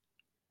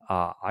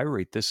 I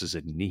rate this as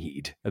a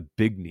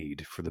big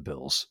need for the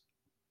Bills.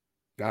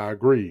 I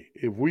agree.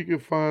 If we can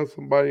find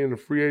somebody in the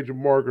free agent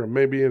market or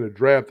maybe in a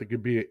draft that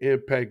could be an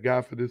impact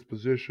guy for this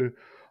position,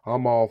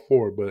 I'm all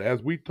for it. But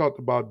as we talked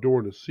about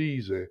during the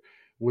season,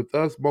 with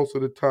us most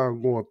of the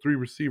time going 3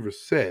 receiver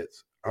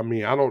sets, I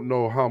don't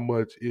know how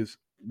much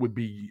would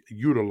be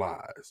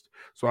utilized.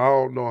 So I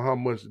don't know how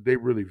much they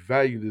really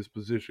value this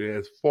position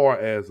as far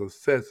as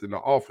assessing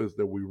the offense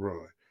that we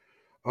run.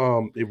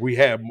 If we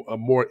had a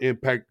more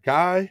impact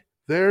guy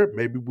there,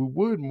 maybe we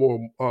would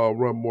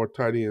run more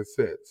tight end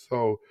sets.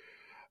 So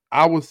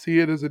I would see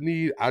it as a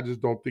need. I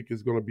just don't think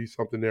it's going to be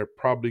something they're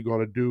probably going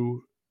to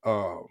do.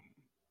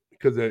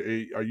 Because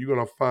are you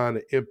going to find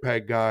an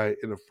impact guy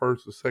in the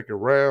first or second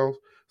rounds,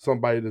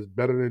 somebody that's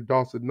better than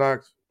Dawson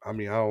Knox? I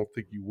don't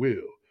think you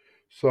will.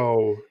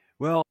 So,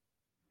 well,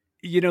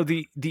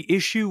 the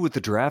issue with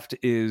the draft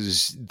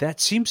is that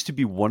seems to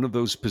be one of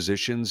those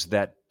positions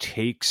that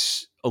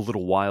takes a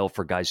little while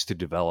for guys to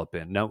develop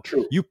in. Now,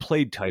 true. You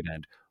played tight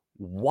end.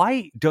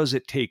 Why does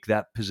it take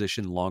that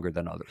position longer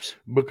than others?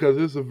 Because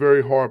it's a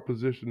very hard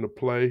position to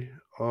play.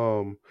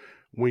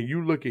 When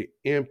you look at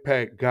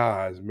impact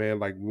guys, man,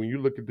 like when you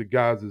look at the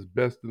guys that's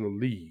best in the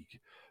league,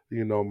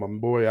 My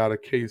boy out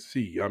of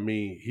KC. I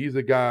mean, he's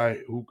a guy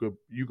who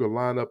you could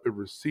line up a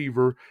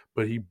receiver,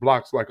 but he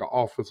blocks like an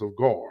offensive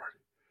guard.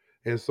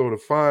 And so to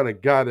find a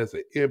guy that's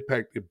an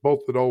impact in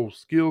both of those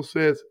skill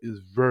sets is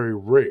very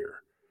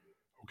rare.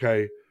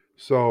 Okay.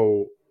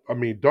 So, I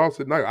mean,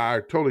 Dawson Knight, I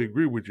totally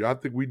agree with you. I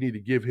think we need to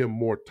give him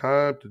more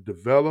time to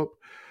develop.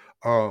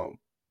 Um,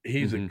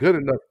 he's a good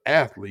enough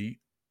athlete.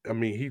 I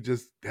mean, he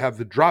just have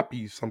the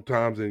droppies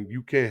sometimes, and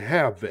you can't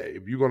have that.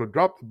 If you're going to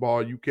drop the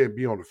ball, you can't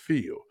be on the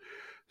field.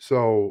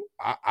 So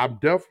I'm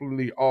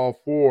definitely all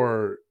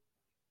for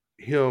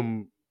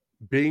him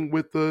being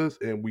with us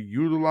and we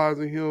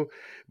utilizing him.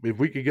 If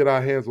we could get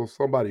our hands on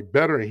somebody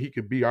better and he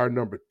could be our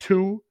number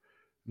 2,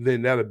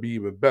 then that'd be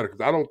even better.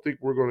 Because I don't think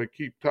we're going to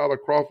keep Tyler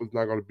Crawford's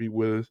not going to be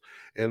with us,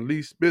 and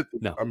Lee Smith.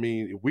 No. I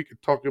mean, if we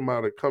could talk him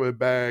out of coming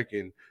back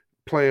and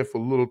playing for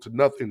little to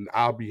nothing,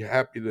 I'll be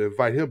happy to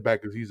invite him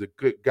back because he's a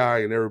good guy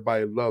and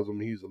everybody loves him.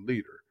 He's a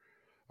leader.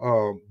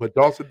 But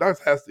Dawson Knox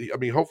has to. I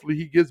mean, hopefully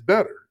he gets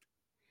better.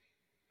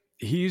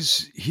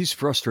 He's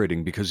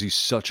frustrating because he's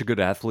such a good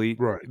athlete,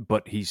 Right.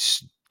 but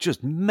he's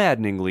just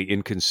maddeningly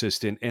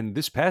inconsistent. And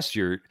this past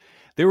year,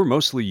 they were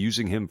mostly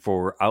using him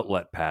for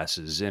outlet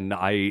passes. And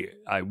I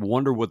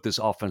wonder what this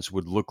offense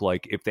would look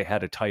like if they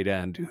had a tight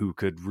end who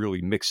could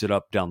really mix it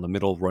up down the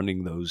middle,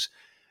 running those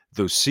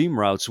seam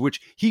routes, which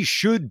he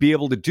should be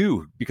able to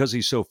do because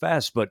he's so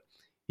fast, but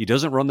he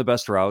doesn't run the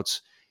best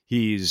routes.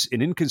 He's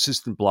an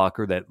inconsistent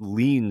blocker that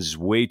leans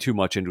way too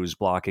much into his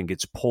block and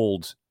gets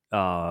pulled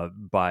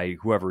by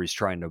whoever he's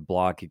trying to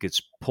block. He gets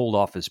pulled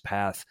off his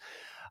path.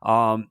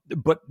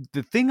 But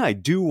the thing I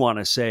do want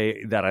to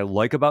say that I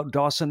like about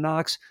Dawson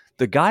Knox,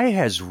 the guy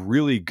has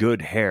really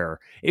good hair.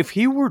 If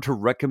he were to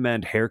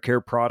recommend hair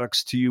care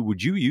products to you,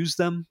 would you use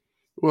them?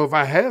 Well, if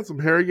I had some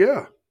hair,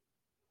 yeah.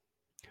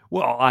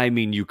 Well, I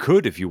mean, you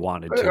could if you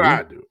wanted to.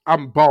 I do.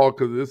 I'm bald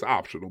because it's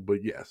optional,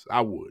 but yes,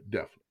 I would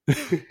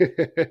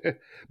definitely.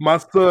 My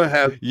son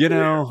has,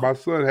 my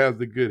son has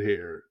the good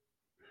hair.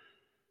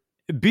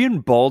 Being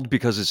bald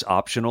because it's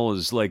optional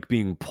is like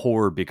being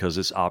poor because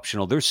it's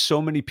optional. There's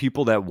so many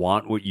people that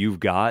want what you've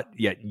got,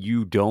 yet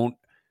you don't.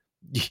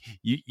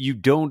 You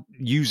don't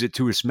use it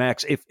to its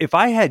max. If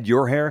I had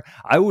your hair,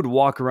 I would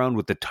walk around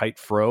with the tight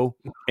fro,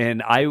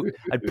 and I'd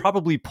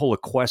probably pull a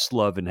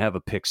Questlove and have a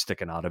pick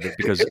sticking out of it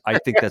because I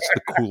think that's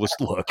the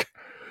coolest look.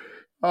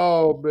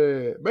 Oh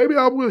man, maybe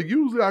I will.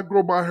 Usually I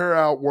grow my hair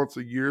out once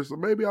a year, so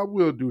maybe I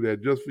will do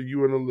that just for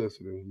you and the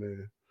listeners,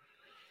 man.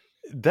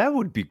 That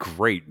would be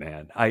great,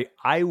 man.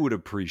 I would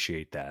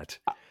appreciate that.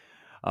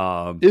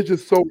 It's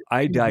just so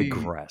I easy.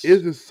 digress.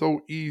 It's just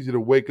so easy to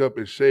wake up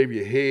and shave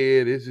your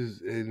head.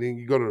 And then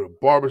you go to the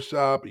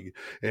barbershop and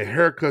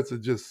haircuts are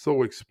just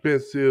so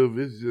expensive.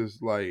 It's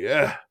just like,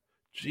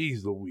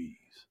 geez Louise.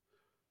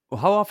 Well,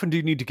 how often do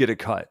you need to get it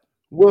cut?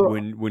 Well,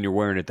 when you're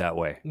wearing it that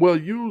way? Well,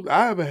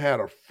 I haven't had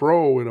a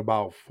fro in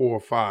about 4 or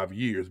 5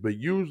 years, but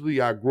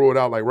usually I grow it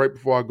out like right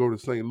before I go to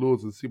St.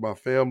 Louis and see my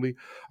family.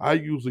 I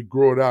usually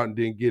grow it out and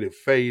then get it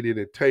faded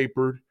and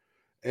tapered.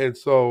 And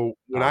so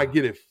when I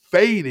get it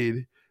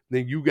faded,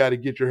 then you got to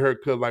get your hair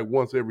cut like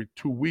once every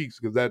 2 weeks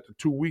because after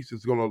 2 weeks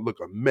it's going to look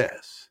a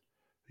mess,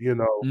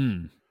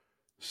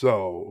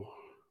 So,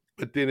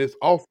 but then it's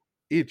also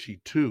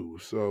itchy too.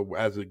 So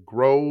as it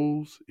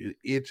grows, it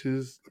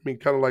itches. I mean,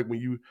 kind of like when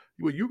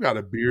you got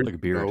a beard, like a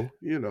beard.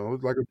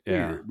 It's like a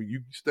beard. When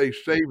you stay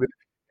shaving, and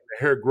the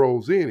hair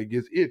grows in, it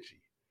gets itchy.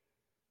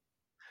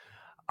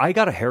 I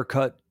got a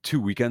haircut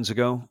 2 weekends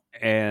ago,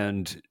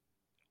 and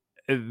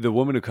the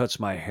woman who cuts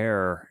my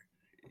hair,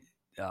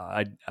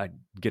 I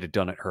get it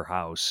done at her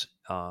house.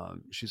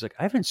 She's like,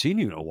 I haven't seen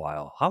you in a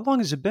while. How long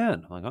has it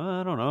been? I'm like,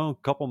 I don't know, a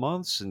couple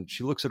months. And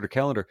she looks at her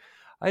calendar.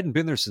 I hadn't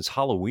been there since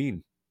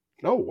Halloween.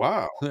 Oh,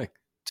 wow. Like,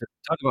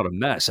 talk about a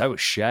mess. I was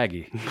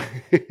shaggy.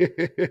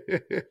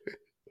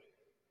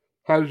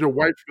 How did your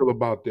wife feel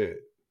about that?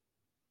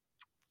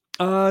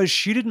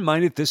 She didn't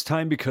mind it this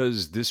time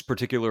because this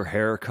particular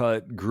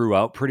haircut grew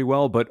out pretty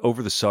well. But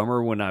over the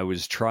summer, when I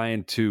was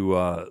trying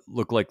to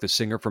look like the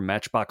singer from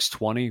Matchbox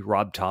 20,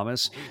 Rob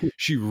Thomas,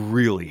 she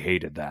really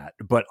hated that.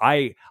 But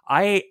I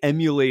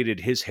emulated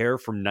his hair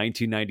from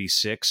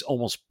 1996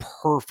 almost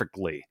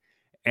perfectly.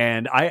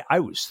 And I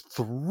was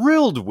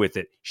thrilled with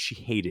it. She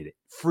hated it.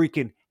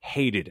 Freaking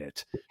hated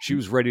it. She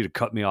was ready to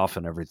cut me off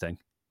and everything.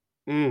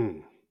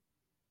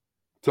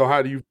 So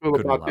how do you feel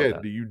about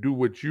that? Do you do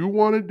what you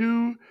want to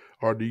do,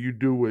 or do you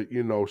do what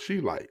she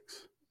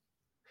likes?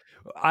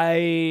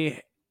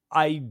 I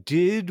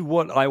did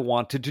what I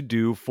wanted to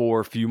do for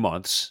a few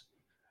months,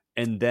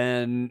 and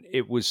then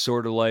it was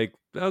sort of like,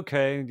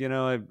 okay,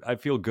 I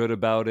feel good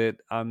about it.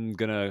 I'm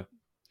gonna,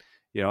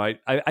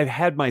 I've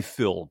had my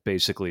fill,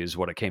 basically, is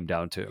what it came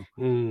down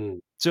to.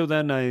 So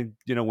then I,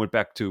 went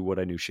back to what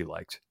I knew she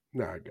liked.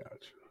 No, I got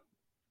you.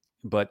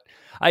 But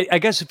I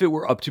guess if it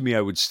were up to me,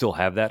 I would still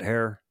have that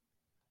hair.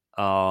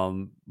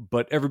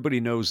 But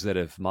everybody knows that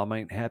if mom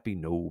ain't happy,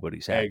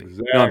 nobody's happy.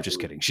 Exactly. No, I'm just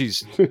kidding.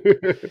 She's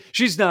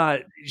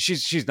not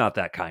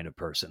that kind of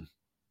person.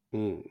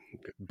 Okay.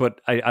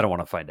 But I don't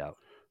want to find out.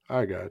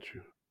 I got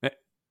you.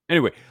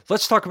 Anyway,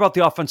 let's talk about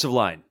the offensive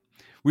line.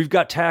 We've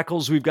got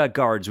tackles, we've got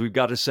guards, we've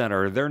got a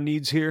center. Are there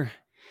needs here?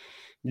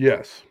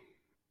 Yes.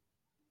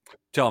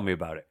 Tell me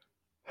about it.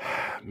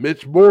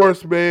 Mitch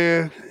Morse,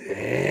 man.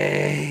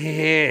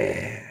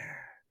 Yeah.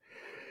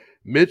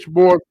 Mitch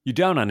Morse. You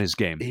down on his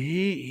game?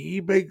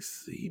 He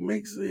makes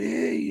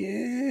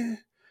yeah.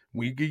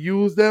 We could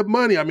use that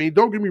money. I mean,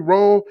 don't get me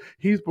wrong,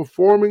 he's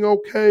performing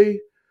okay.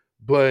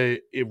 But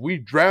if we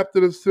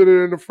drafted a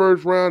center in the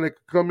first round that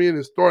could come in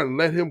and start and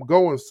let him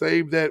go and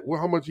save that, well,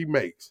 how much he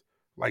makes?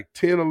 Like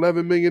 $10,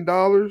 $11 million?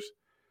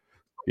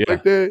 Yeah.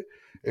 Like that.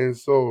 And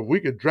so if we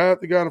could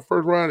draft the guy in the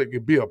first round, it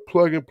could be a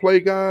plug and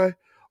play guy.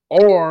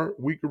 Or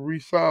we could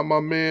re-sign my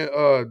man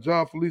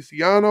John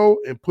Feliciano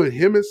and put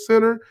him at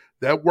center.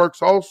 That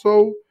works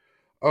also.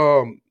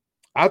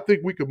 I think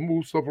we could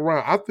move stuff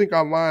around. I think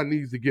our line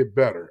needs to get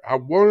better. I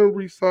want to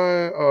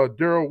re-sign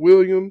Daryl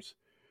Williams.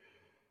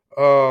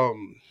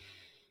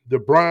 The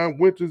Brian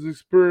Winters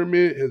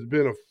experiment has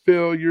been a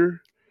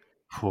failure.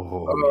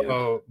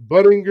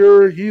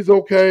 Buttinger, he's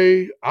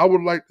okay. I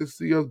would like to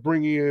see us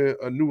bring in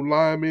a new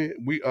lineman.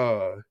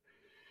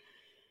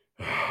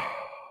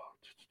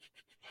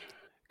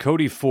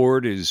 Cody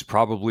Ford is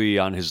probably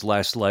on his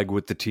last leg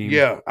with the team.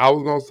 Yeah, I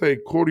was going to say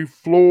Cody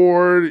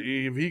Ford,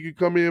 if he could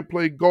come in and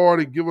play guard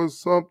and give us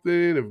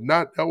something. If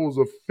not, that was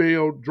a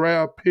failed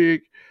draft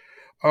pick.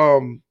 I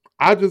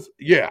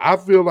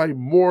feel like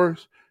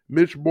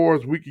Mitch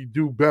Morse, we could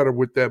do better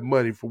with that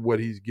money for what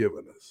he's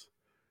given us.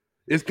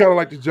 It's kind of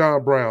like the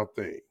John Brown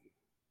thing.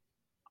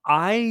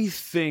 I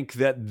think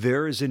that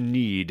there is a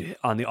need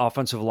on the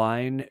offensive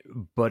line,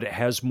 but it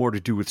has more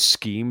to do with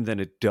scheme than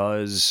it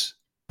does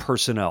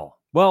personnel.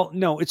 Well,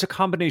 no, it's a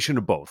combination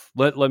of both.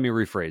 Let me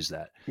rephrase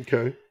that.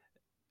 Okay.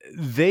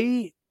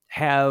 They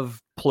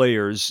have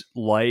players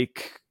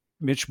like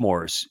Mitch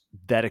Morse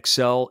that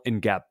excel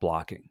in gap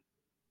blocking,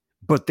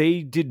 but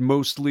they did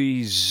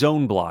mostly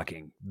zone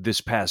blocking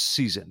this past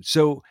season.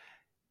 So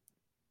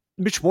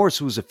Mitch Morse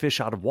was a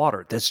fish out of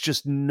water. That's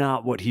just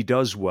not what he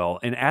does well.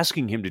 And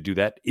asking him to do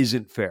that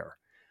isn't fair.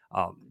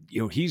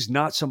 He's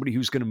not somebody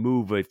who's going to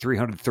move a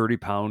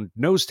 330-pound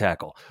nose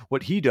tackle.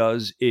 What he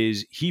does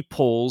is he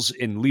pulls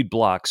and lead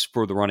blocks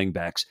for the running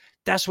backs.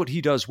 That's what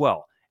he does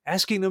well.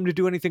 Asking them to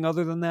do anything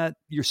other than that,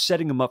 you're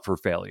setting them up for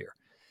failure.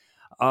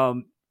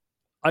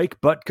 Ike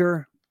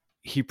Butker,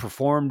 he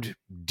performed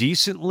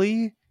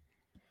decently,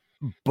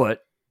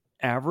 but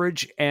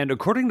average. And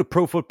according to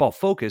Pro Football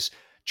Focus,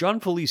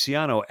 John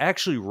Feliciano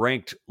actually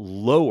ranked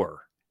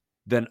lower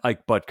than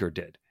Ike Butker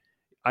did.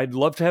 I'd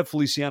love to have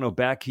Feliciano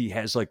back. He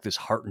has like this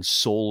heart and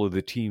soul of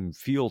the team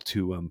feel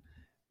to him,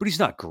 but he's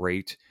not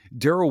great.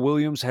 Daryl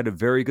Williams had a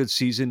very good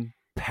season,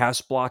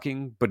 pass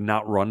blocking, but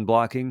not run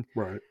blocking.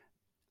 Right.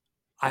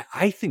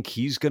 I think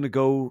he's going to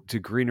go to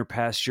greener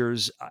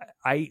pastures.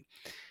 I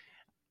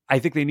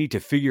think they need to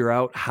figure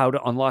out how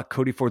to unlock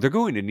Cody Ford. They're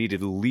going to need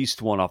at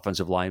least one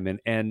offensive lineman.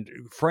 And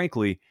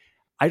frankly,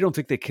 I don't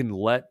think they can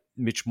let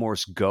Mitch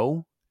Morse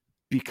go,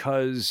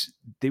 because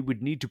they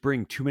would need to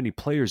bring too many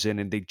players in,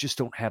 and they just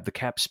don't have the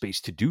cap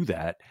space to do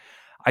that.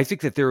 I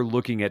think that they're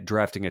looking at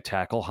drafting a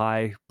tackle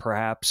high,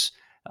 perhaps.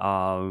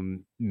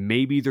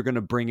 Maybe they're going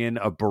to bring in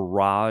a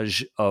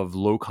barrage of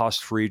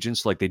low-cost free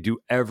agents like they do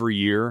every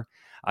year.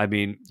 I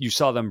mean, you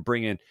saw them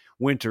bring in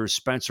Winters,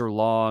 Spencer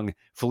Long,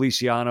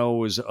 Feliciano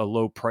was a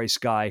low-price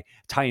guy,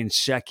 Ty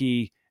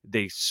Nsekhe,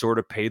 they sort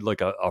of paid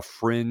like a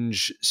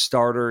fringe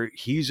starter.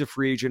 He's a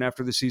free agent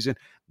after the season.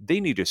 They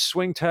need a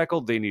swing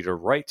tackle. They need a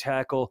right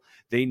tackle.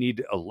 They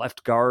need a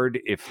left guard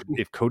if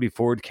Cody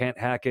Ford can't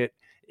hack it.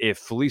 If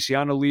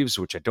Feliciano leaves,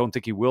 which I don't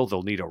think he will,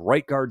 they'll need a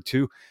right guard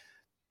too.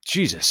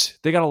 Jesus,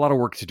 they got a lot of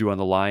work to do on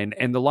the line,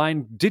 and the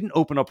line didn't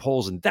open up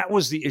holes, and that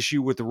was the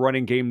issue with the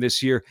running game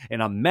this year,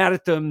 and I'm mad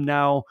at them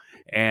now,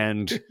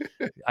 and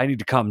I need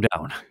to calm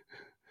down.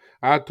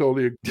 I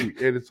totally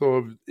agree. And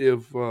so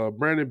if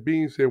Brandon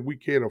Beane said we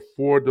can't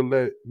afford to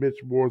let Mitch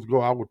Morse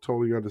go, I would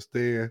totally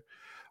understand.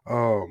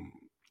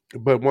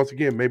 But once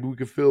again, maybe we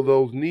can fill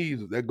those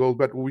needs. That goes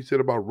back to what we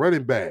said about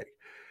running back.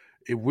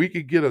 If we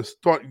could get a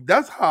start,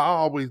 that's how I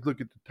always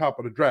look at the top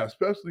of the draft,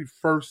 especially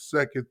first,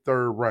 second,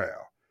 third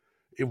round.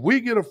 If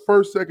we get a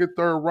first, second,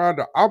 third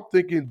rounder, I'm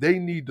thinking they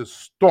need to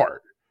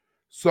start.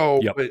 So,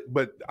 Yep.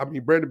 but I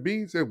mean, Brandon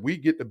Beane said we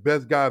get the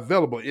best guy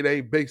available. It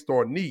ain't based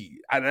on need.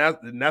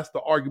 And that's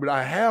the argument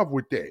I have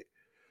with that.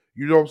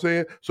 You know what I'm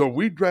saying? So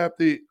we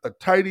drafted a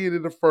tight end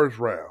in the first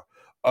round,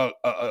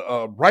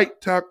 a right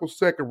tackle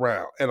second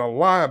round, and a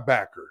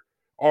linebacker.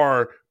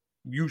 Or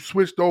you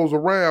switch those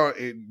around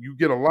and you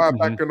get a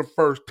linebacker in the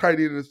first, tight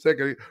end in the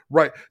second.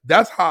 Right.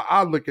 That's how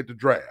I look at the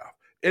draft.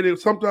 And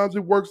sometimes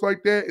it works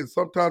like that, and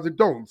sometimes it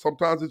don't.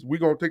 Sometimes we're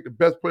going to take the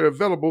best player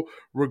available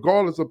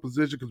regardless of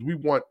position because we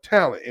want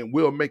talent, and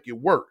we'll make it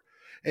work.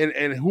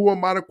 And who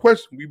am I to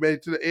question? We made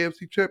it to the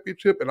AFC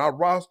Championship, and our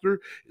roster,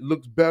 it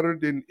looks better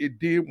than it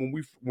did when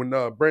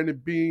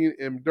Brandon Beane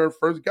and Dirk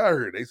first got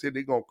here. They said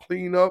they're going to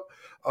clean up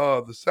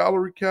the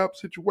salary cap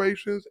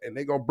situations, and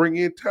they're going to bring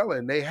in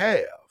talent, and they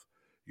have.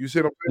 You see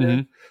what I'm saying?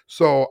 Mm-hmm.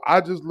 So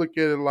I just look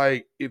at it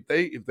like if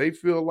they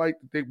feel like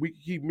we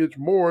can keep Mitch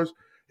Morse,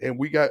 and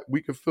we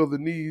can fill the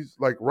needs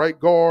like right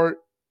guard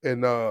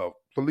and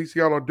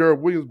Feliciano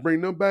Derek Williams,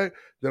 bring them back,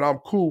 then I'm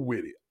cool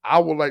with it. I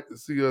would like to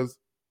see us,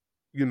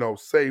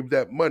 save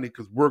that money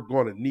because we're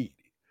going to need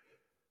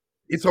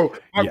it. And so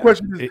my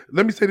question is,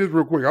 let me say this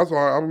real quick. I'm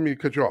sorry, I don't mean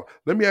to cut you off.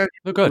 Let me ask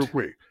you real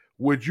quick.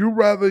 Would you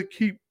rather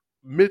keep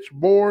Mitch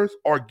Morse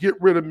or get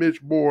rid of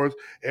Mitch Morse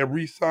and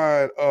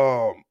re-sign,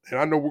 and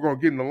I know we're going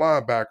to get in the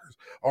linebackers,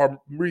 or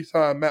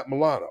re-sign Matt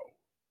Milano?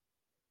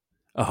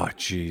 Oh,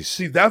 geez.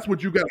 See, that's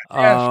what you got to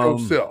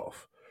ask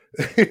yourself.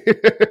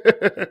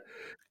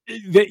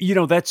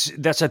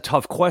 That's a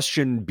tough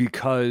question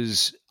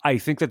because I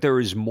think that there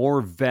is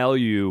more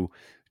value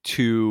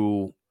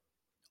to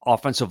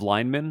offensive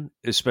linemen,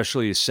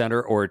 especially a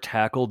center or a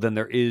tackle, than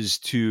there is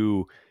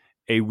to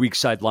a weak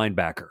side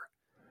linebacker.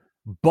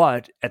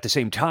 But at the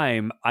same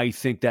time, I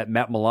think that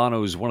Matt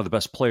Milano is one of the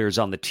best players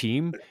on the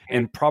team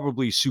and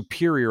probably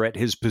superior at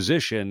his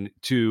position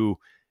to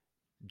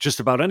just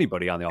about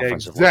anybody on the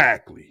offensive line.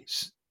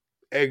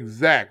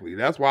 Exactly.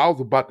 That's why I was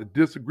about to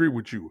disagree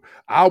with you.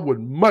 I would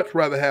much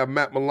rather have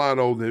Matt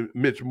Milano than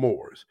Mitch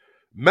Morse.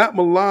 Matt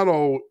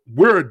Milano,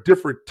 we're a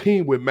different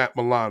team with Matt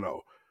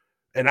Milano.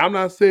 And I'm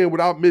not saying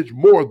without Mitch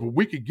Morse, but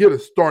we could get a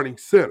starting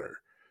center.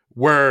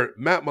 Where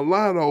Matt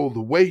Milano,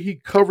 the way he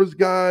covers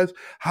guys,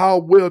 how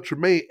well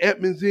Tremaine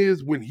Edmonds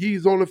is when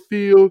he's on the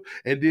field,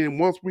 and then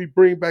once we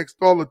bring back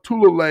Starla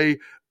Tulele,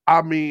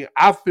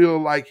 I feel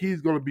like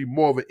he's going to be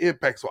more of an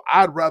impact. So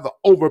I'd rather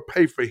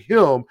overpay for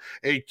him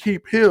and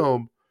keep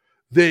him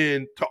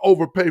than to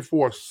overpay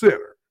for a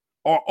center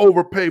or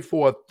overpay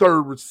for a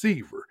third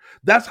receiver.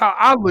 That's how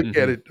I look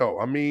at it, though.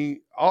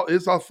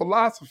 It's our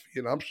philosophy,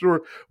 and I'm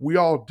sure we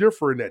all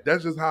differ in that.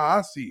 That's just how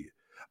I see it.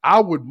 I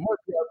would much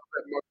rather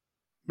let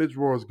Mitch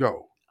Morse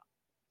go.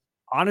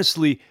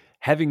 Honestly,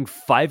 having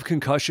 5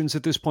 concussions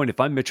at this point, if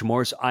I'm Mitch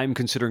Morse, I'm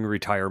considering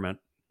retirement.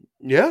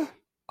 Yeah.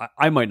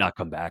 I might not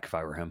come back if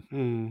I were him.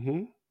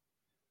 Mm-hmm.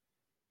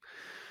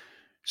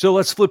 So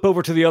let's flip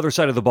over to the other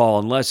side of the ball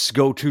and let's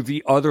go to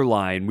the other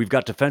line. We've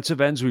got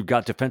defensive ends. We've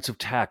got defensive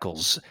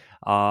tackles.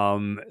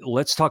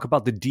 Let's talk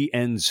about the D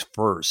ends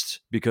first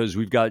because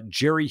we've got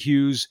Jerry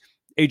Hughes.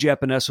 AJ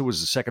Epinesa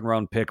was a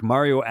second-round pick.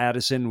 Mario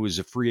Addison was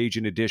a free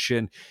agent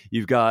addition.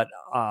 You've got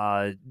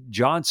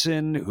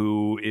Johnson,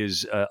 who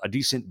is a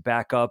decent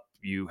backup.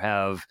 You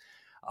have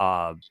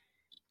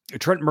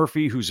Trent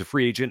Murphy, who's a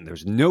free agent.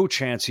 There's no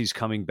chance he's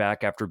coming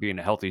back after being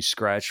a healthy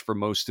scratch for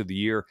most of the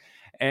year.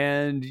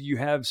 And you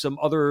have some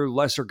other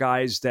lesser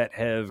guys that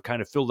have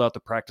kind of filled out the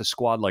practice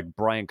squad, like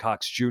Brian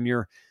Cox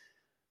Jr.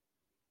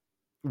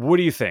 What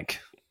do you think?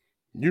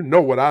 You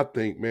know what I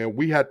think, man.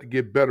 We had to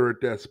get better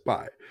at that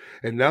spot.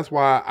 And that's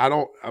why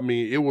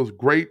it was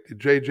great that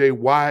J.J.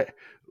 Watt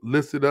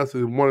listed us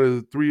as one of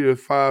the 3 or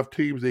 5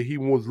 teams that he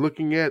was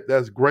looking at.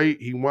 That's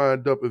great. He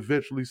wound up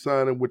eventually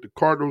signing with the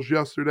Cardinals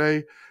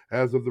yesterday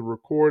as of the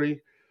recording.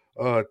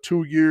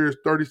 2 years,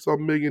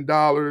 $30-some million.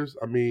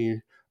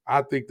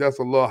 I think that's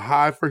a little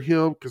high for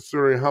him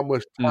considering how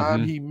much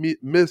time he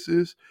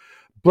misses.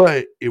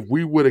 But if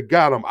we would have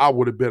got him, I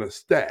would have been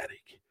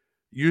ecstatic.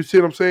 You see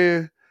what I'm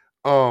saying?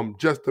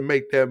 Just to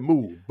make that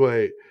move.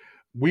 But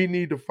we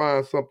need to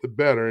find something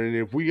better. And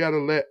if we got to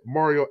let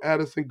Mario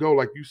Addison go,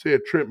 like you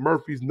said, Trent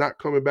Murphy's not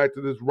coming back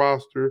to this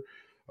roster.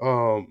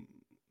 So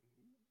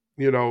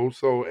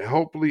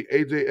hopefully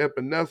AJ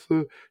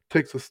Epinesa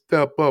takes a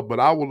step up. But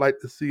I would like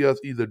to see us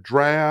either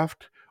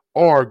draft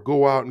or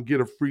go out and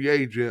get a free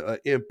agent, an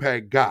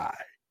impact guy.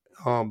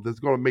 That's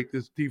going to make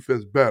this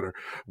defense better.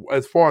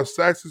 As far as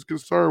sacks is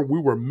concerned, we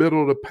were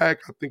middle of the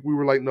pack. I think we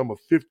were like number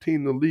 15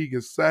 in the league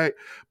in sack.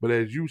 But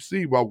as you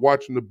see by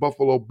watching the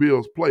Buffalo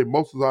Bills play,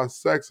 most of our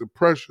sacks and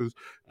pressures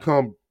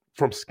come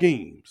from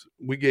schemes.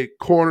 We get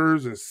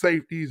corners and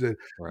safeties and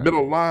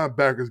middle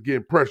linebackers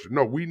getting pressure.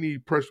 No, we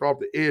need pressure off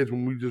the edge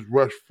when we just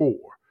rush 4.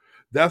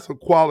 That's a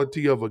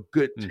quality of a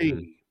good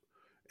team.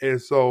 And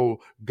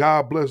so,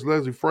 God bless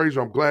Leslie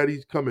Frazier. I'm glad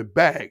he's coming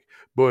back.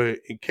 But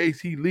in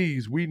case he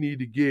leaves, we need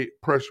to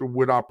get pressure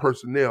with our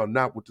personnel,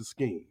 not with the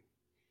scheme.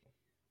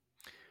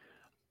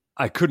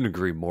 I couldn't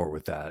agree more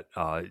with that.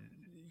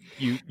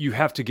 You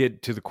have to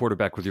get to the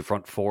quarterback with your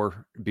front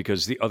 4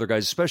 because the other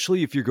guys,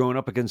 especially if you're going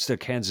up against a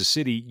Kansas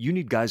City, you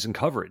need guys in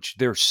coverage.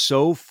 They're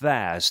so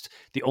fast.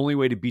 The only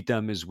way to beat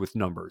them is with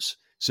numbers.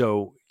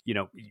 So,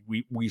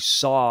 we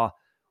saw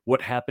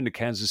what happened to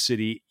Kansas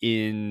City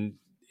in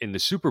the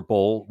Super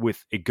Bowl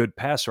with a good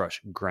pass rush.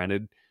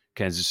 Granted,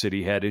 Kansas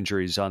City had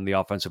injuries on the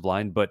offensive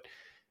line, but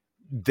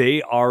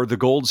they are the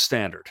gold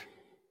standard.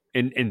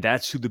 And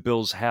that's who the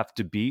Bills have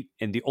to beat.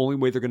 And the only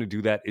way they're going to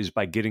do that is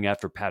by getting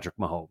after Patrick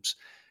Mahomes.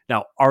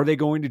 Now, are they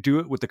going to do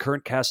it with the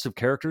current cast of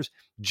characters?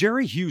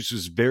 Jerry Hughes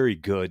was very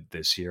good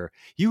this year.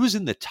 He was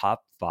in the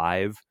top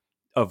 5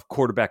 of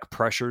quarterback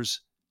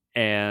pressures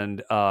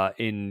and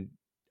in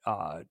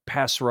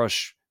pass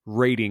rush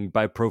rating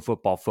by Pro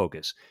Football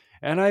Focus.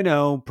 And I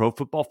know Pro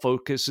Football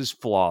Focus is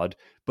flawed,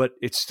 but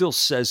it still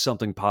says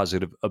something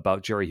positive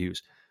about Jerry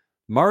Hughes.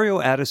 Mario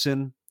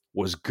Addison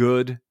was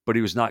good, but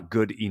he was not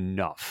good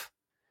enough.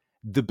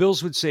 The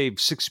Bills would save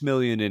 $6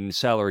 million in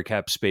salary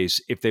cap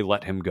space if they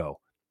let him go.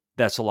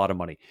 That's a lot of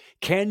money.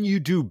 Can you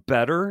do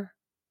better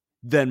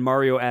than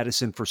Mario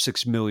Addison for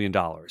 $6 million?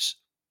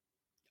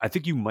 I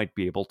think you might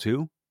be able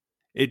to.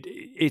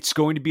 It's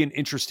going to be an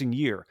interesting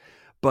year,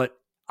 but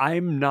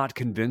I'm not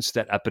convinced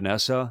that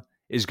Epinesa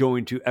is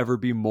going to ever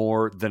be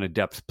more than a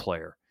depth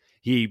player.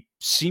 He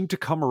seemed to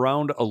come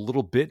around a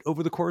little bit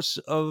over the course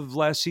of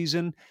last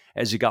season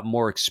as he got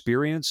more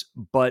experience,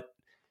 but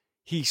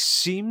he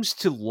seems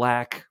to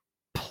lack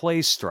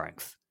play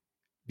strength.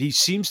 He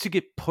seems to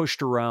get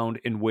pushed around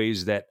in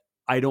ways that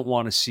I don't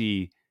want to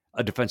see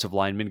a defensive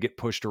lineman get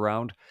pushed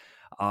around.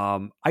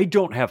 I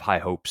don't have high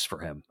hopes for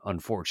him,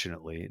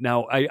 unfortunately.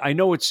 Now, I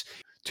know it's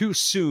too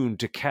soon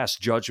to cast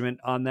judgment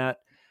on that,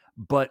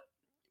 but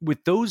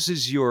with those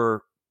as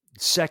your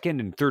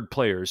second and third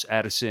players,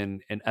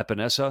 Addison and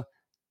Epinesa,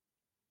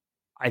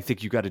 I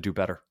think you got to do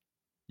better.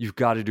 You've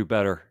got to do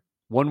better.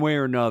 One way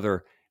or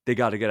another, they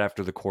got to get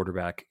after the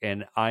quarterback,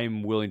 and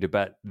I'm willing to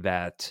bet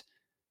that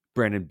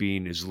Brandon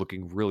Beane is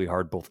looking really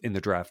hard both in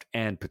the draft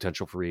and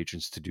potential free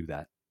agents to do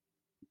that.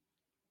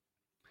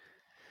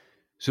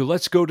 So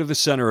let's go to the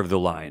center of the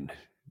line.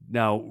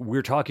 Now,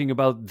 we're talking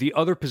about the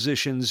other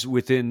positions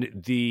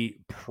within the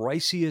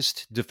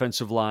priciest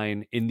defensive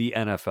line in the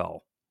NFL.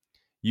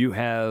 You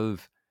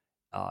have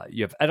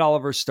Ed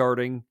Oliver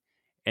starting,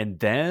 and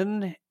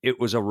then it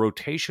was a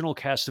rotational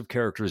cast of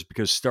characters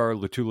because Star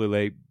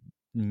Lotulelei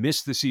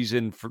missed the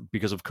season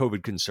because of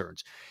COVID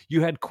concerns.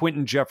 You had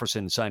Quentin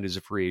Jefferson signed as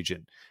a free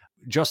agent.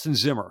 Justin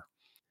Zimmer,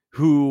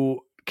 who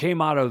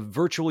came out of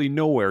virtually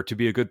nowhere to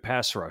be a good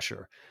pass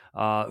rusher. Who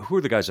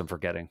are the guys I'm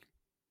forgetting?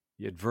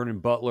 You had Vernon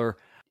Butler.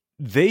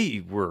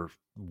 They were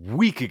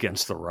weak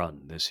against the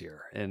run this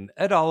year, and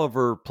Ed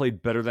Oliver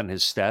played better than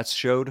his stats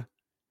showed.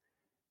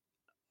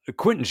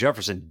 Quentin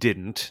Jefferson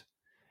didn't,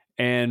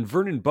 and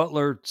Vernon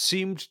Butler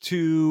seemed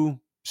to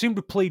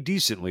play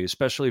decently,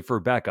 especially for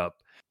a backup.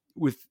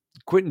 With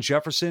Quentin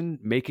Jefferson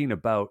making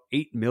about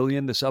 $8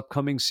 million this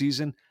upcoming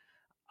season,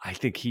 I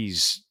think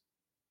he's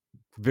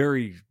a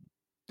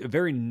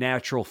very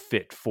natural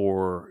fit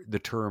for the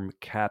term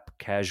cap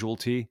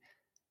casualty.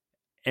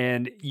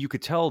 And you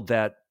could tell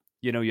that,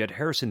 you had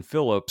Harrison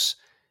Phillips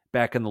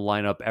back in the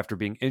lineup after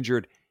being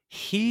injured.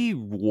 He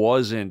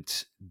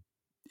wasn't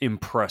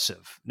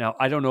impressive. Now,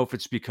 I don't know if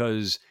it's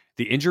because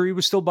the injury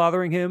was still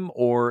bothering him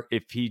or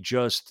if he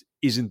just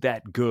isn't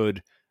that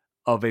good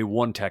of a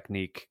one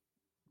technique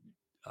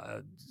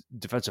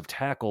defensive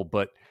tackle,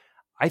 but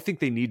I think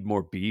they need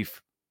more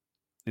beef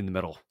in the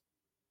middle.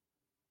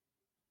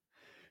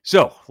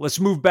 So let's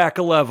move back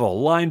a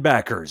level.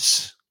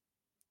 Linebackers.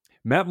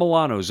 Matt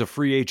Milano is a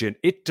free agent.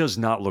 It does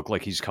not look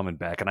like he's coming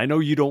back. And I know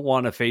you don't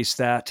want to face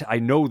that. I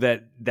know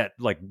that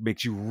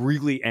makes you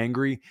really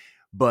angry.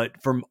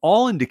 But from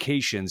all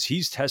indications,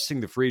 he's testing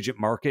the free agent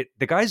market.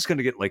 The guy's going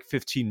to get like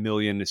 $15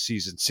 million this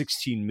season,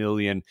 $16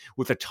 million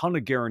with a ton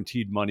of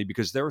guaranteed money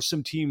because there are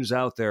some teams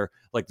out there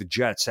like the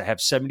Jets that have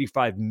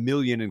 $75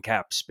 million in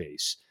cap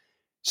space.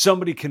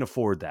 Somebody can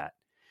afford that.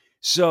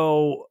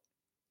 So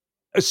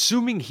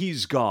assuming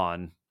he's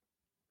gone,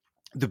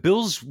 the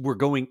Bills were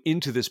going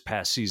into this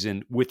past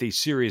season with a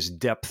serious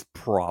depth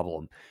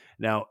problem.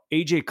 Now,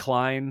 A.J.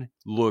 Klein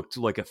looked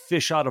like a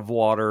fish out of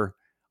water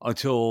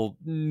until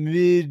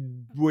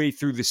midway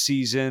through the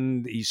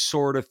season. He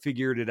sort of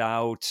figured it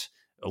out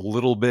a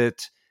little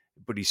bit,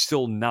 but he's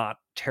still not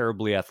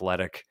terribly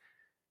athletic.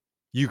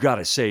 You got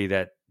to say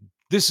that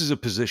this is a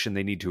position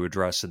they need to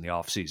address in the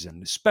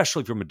offseason,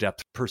 especially from a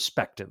depth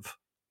perspective.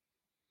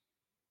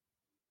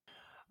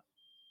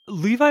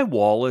 Levi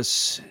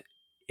Wallace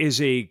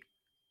is a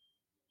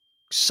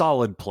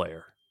solid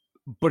player,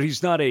 but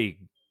he's not a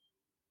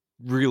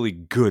really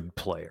good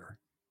player.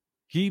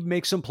 He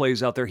makes some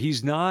plays out there.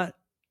 He's not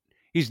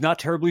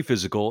terribly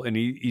physical, and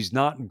he's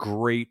not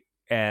great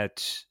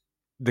at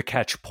the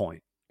catch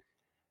point,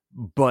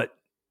 but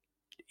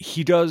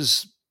he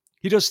does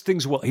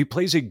things well. He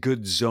plays a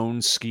good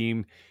zone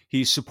scheme.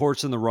 He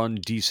supports in the run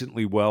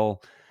decently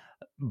well.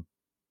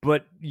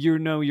 But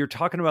you're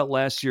talking about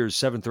last year's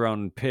 7th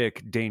round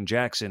pick, Dane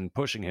Jackson,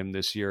 pushing him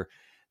this year.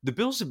 The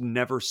Bills have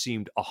never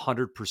seemed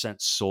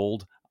 100%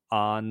 sold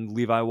on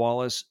Levi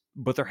Wallace,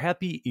 but they're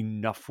happy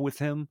enough with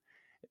him.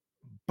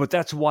 But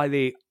that's why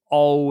they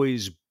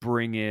always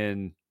bring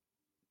in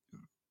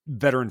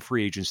veteran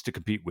free agents to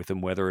compete with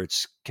him, whether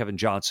it's Kevin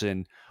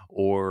Johnson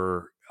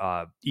or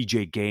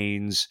EJ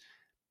Gaines,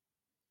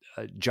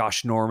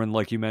 Josh Norman,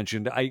 like you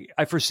mentioned.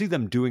 I foresee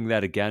them doing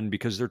that again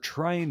because they're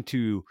trying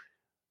to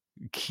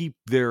keep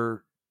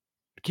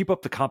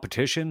up the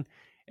competition.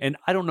 And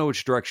I don't know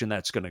which direction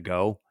that's going to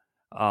go.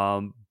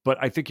 But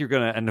I think you're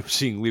going to end up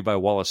seeing Levi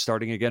Wallace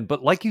starting again.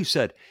 But like you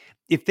said,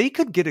 if they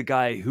could get a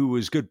guy who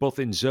is good both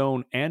in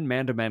zone and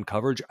man-to-man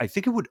coverage, I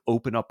think it would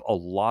open up a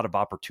lot of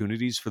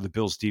opportunities for the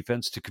Bills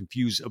defense to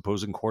confuse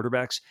opposing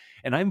quarterbacks.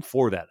 And I'm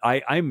for that.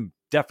 I'm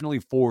definitely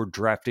for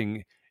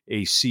drafting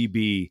a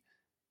CB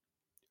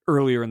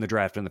earlier in the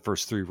draft in the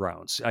first 3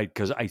 rounds,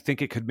 because I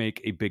think it could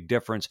make a big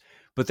difference.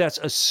 But that's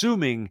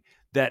assuming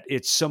that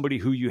it's somebody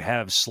who you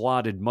have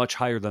slotted much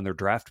higher than their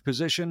draft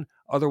position.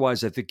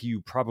 Otherwise, I think you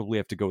probably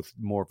have to go with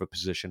more of a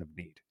position of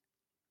need.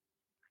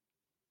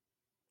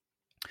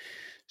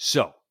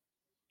 So,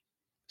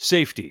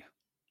 safety.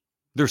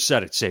 They're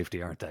set at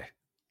safety, aren't they?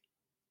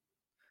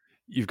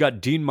 You've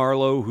got Dean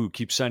Marlowe, who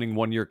keeps signing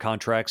one-year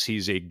contracts.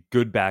 He's a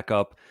good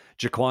backup.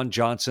 Jaquan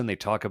Johnson, they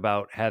talk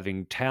about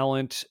having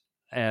talent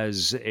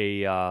as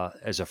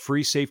a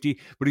free safety,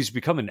 but he's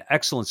become an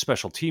excellent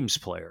special teams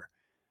player.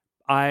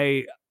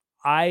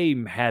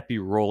 I'm happy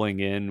rolling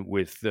in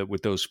with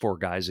those four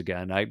guys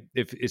again.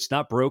 If it's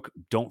not broke,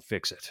 don't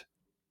fix it.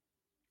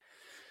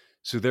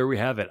 So there we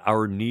have it,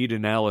 our need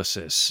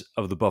analysis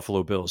of the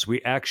Buffalo Bills.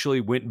 We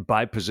actually went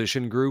by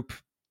position group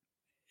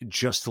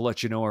just to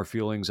let you know our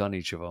feelings on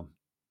each of them.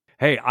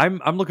 Hey,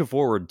 I'm looking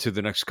forward to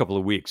the next couple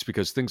of weeks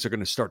because things are going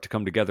to start to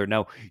come together.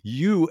 Now,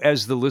 you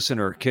as the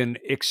listener can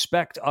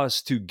expect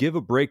us to give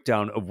a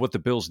breakdown of what the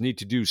Bills need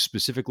to do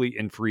specifically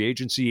in free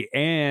agency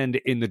and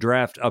in the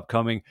draft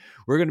upcoming.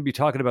 We're going to be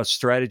talking about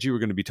strategy. We're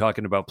going to be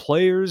talking about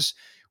players.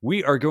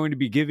 We are going to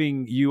be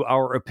giving you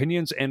our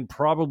opinions and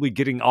probably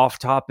getting off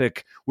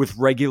topic with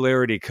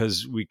regularity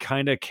because we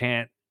kind of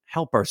can't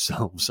help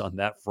ourselves on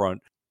that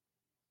front.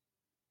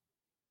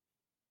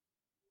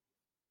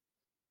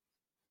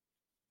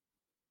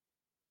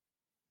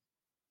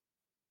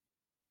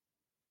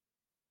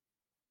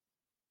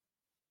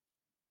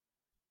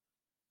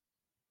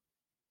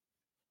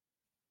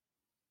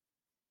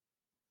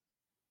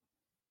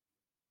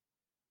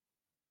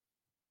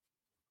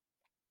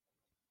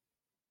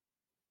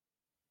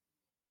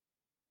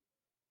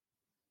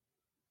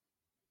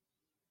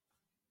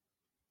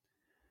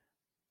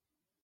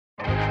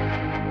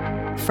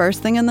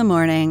 First thing in the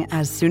morning,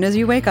 as soon as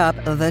you wake up,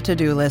 the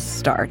to-do list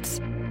starts.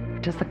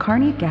 Does the car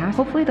need gas?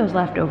 Hopefully those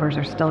leftovers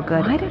are still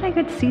good. Why did I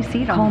get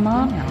CC'd on Call the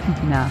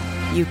Mom? No.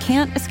 You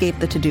can't escape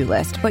the to-do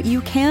list, but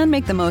you can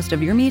make the most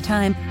of your me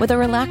time with a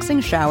relaxing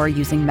shower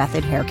using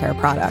Method Hair Care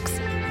products.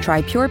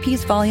 Try Pure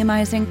Peace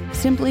Volumizing,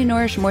 Simply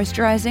Nourish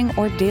Moisturizing,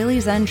 or Daily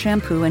Zen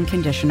Shampoo and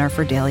Conditioner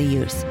for daily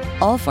use.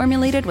 All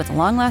formulated with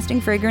long-lasting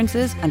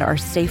fragrances and are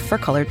safe for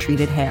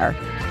color-treated hair.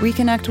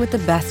 Reconnect with the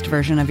best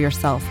version of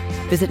yourself.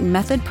 Visit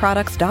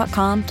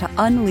methodproducts.com to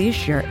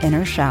unleash your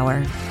inner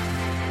shower.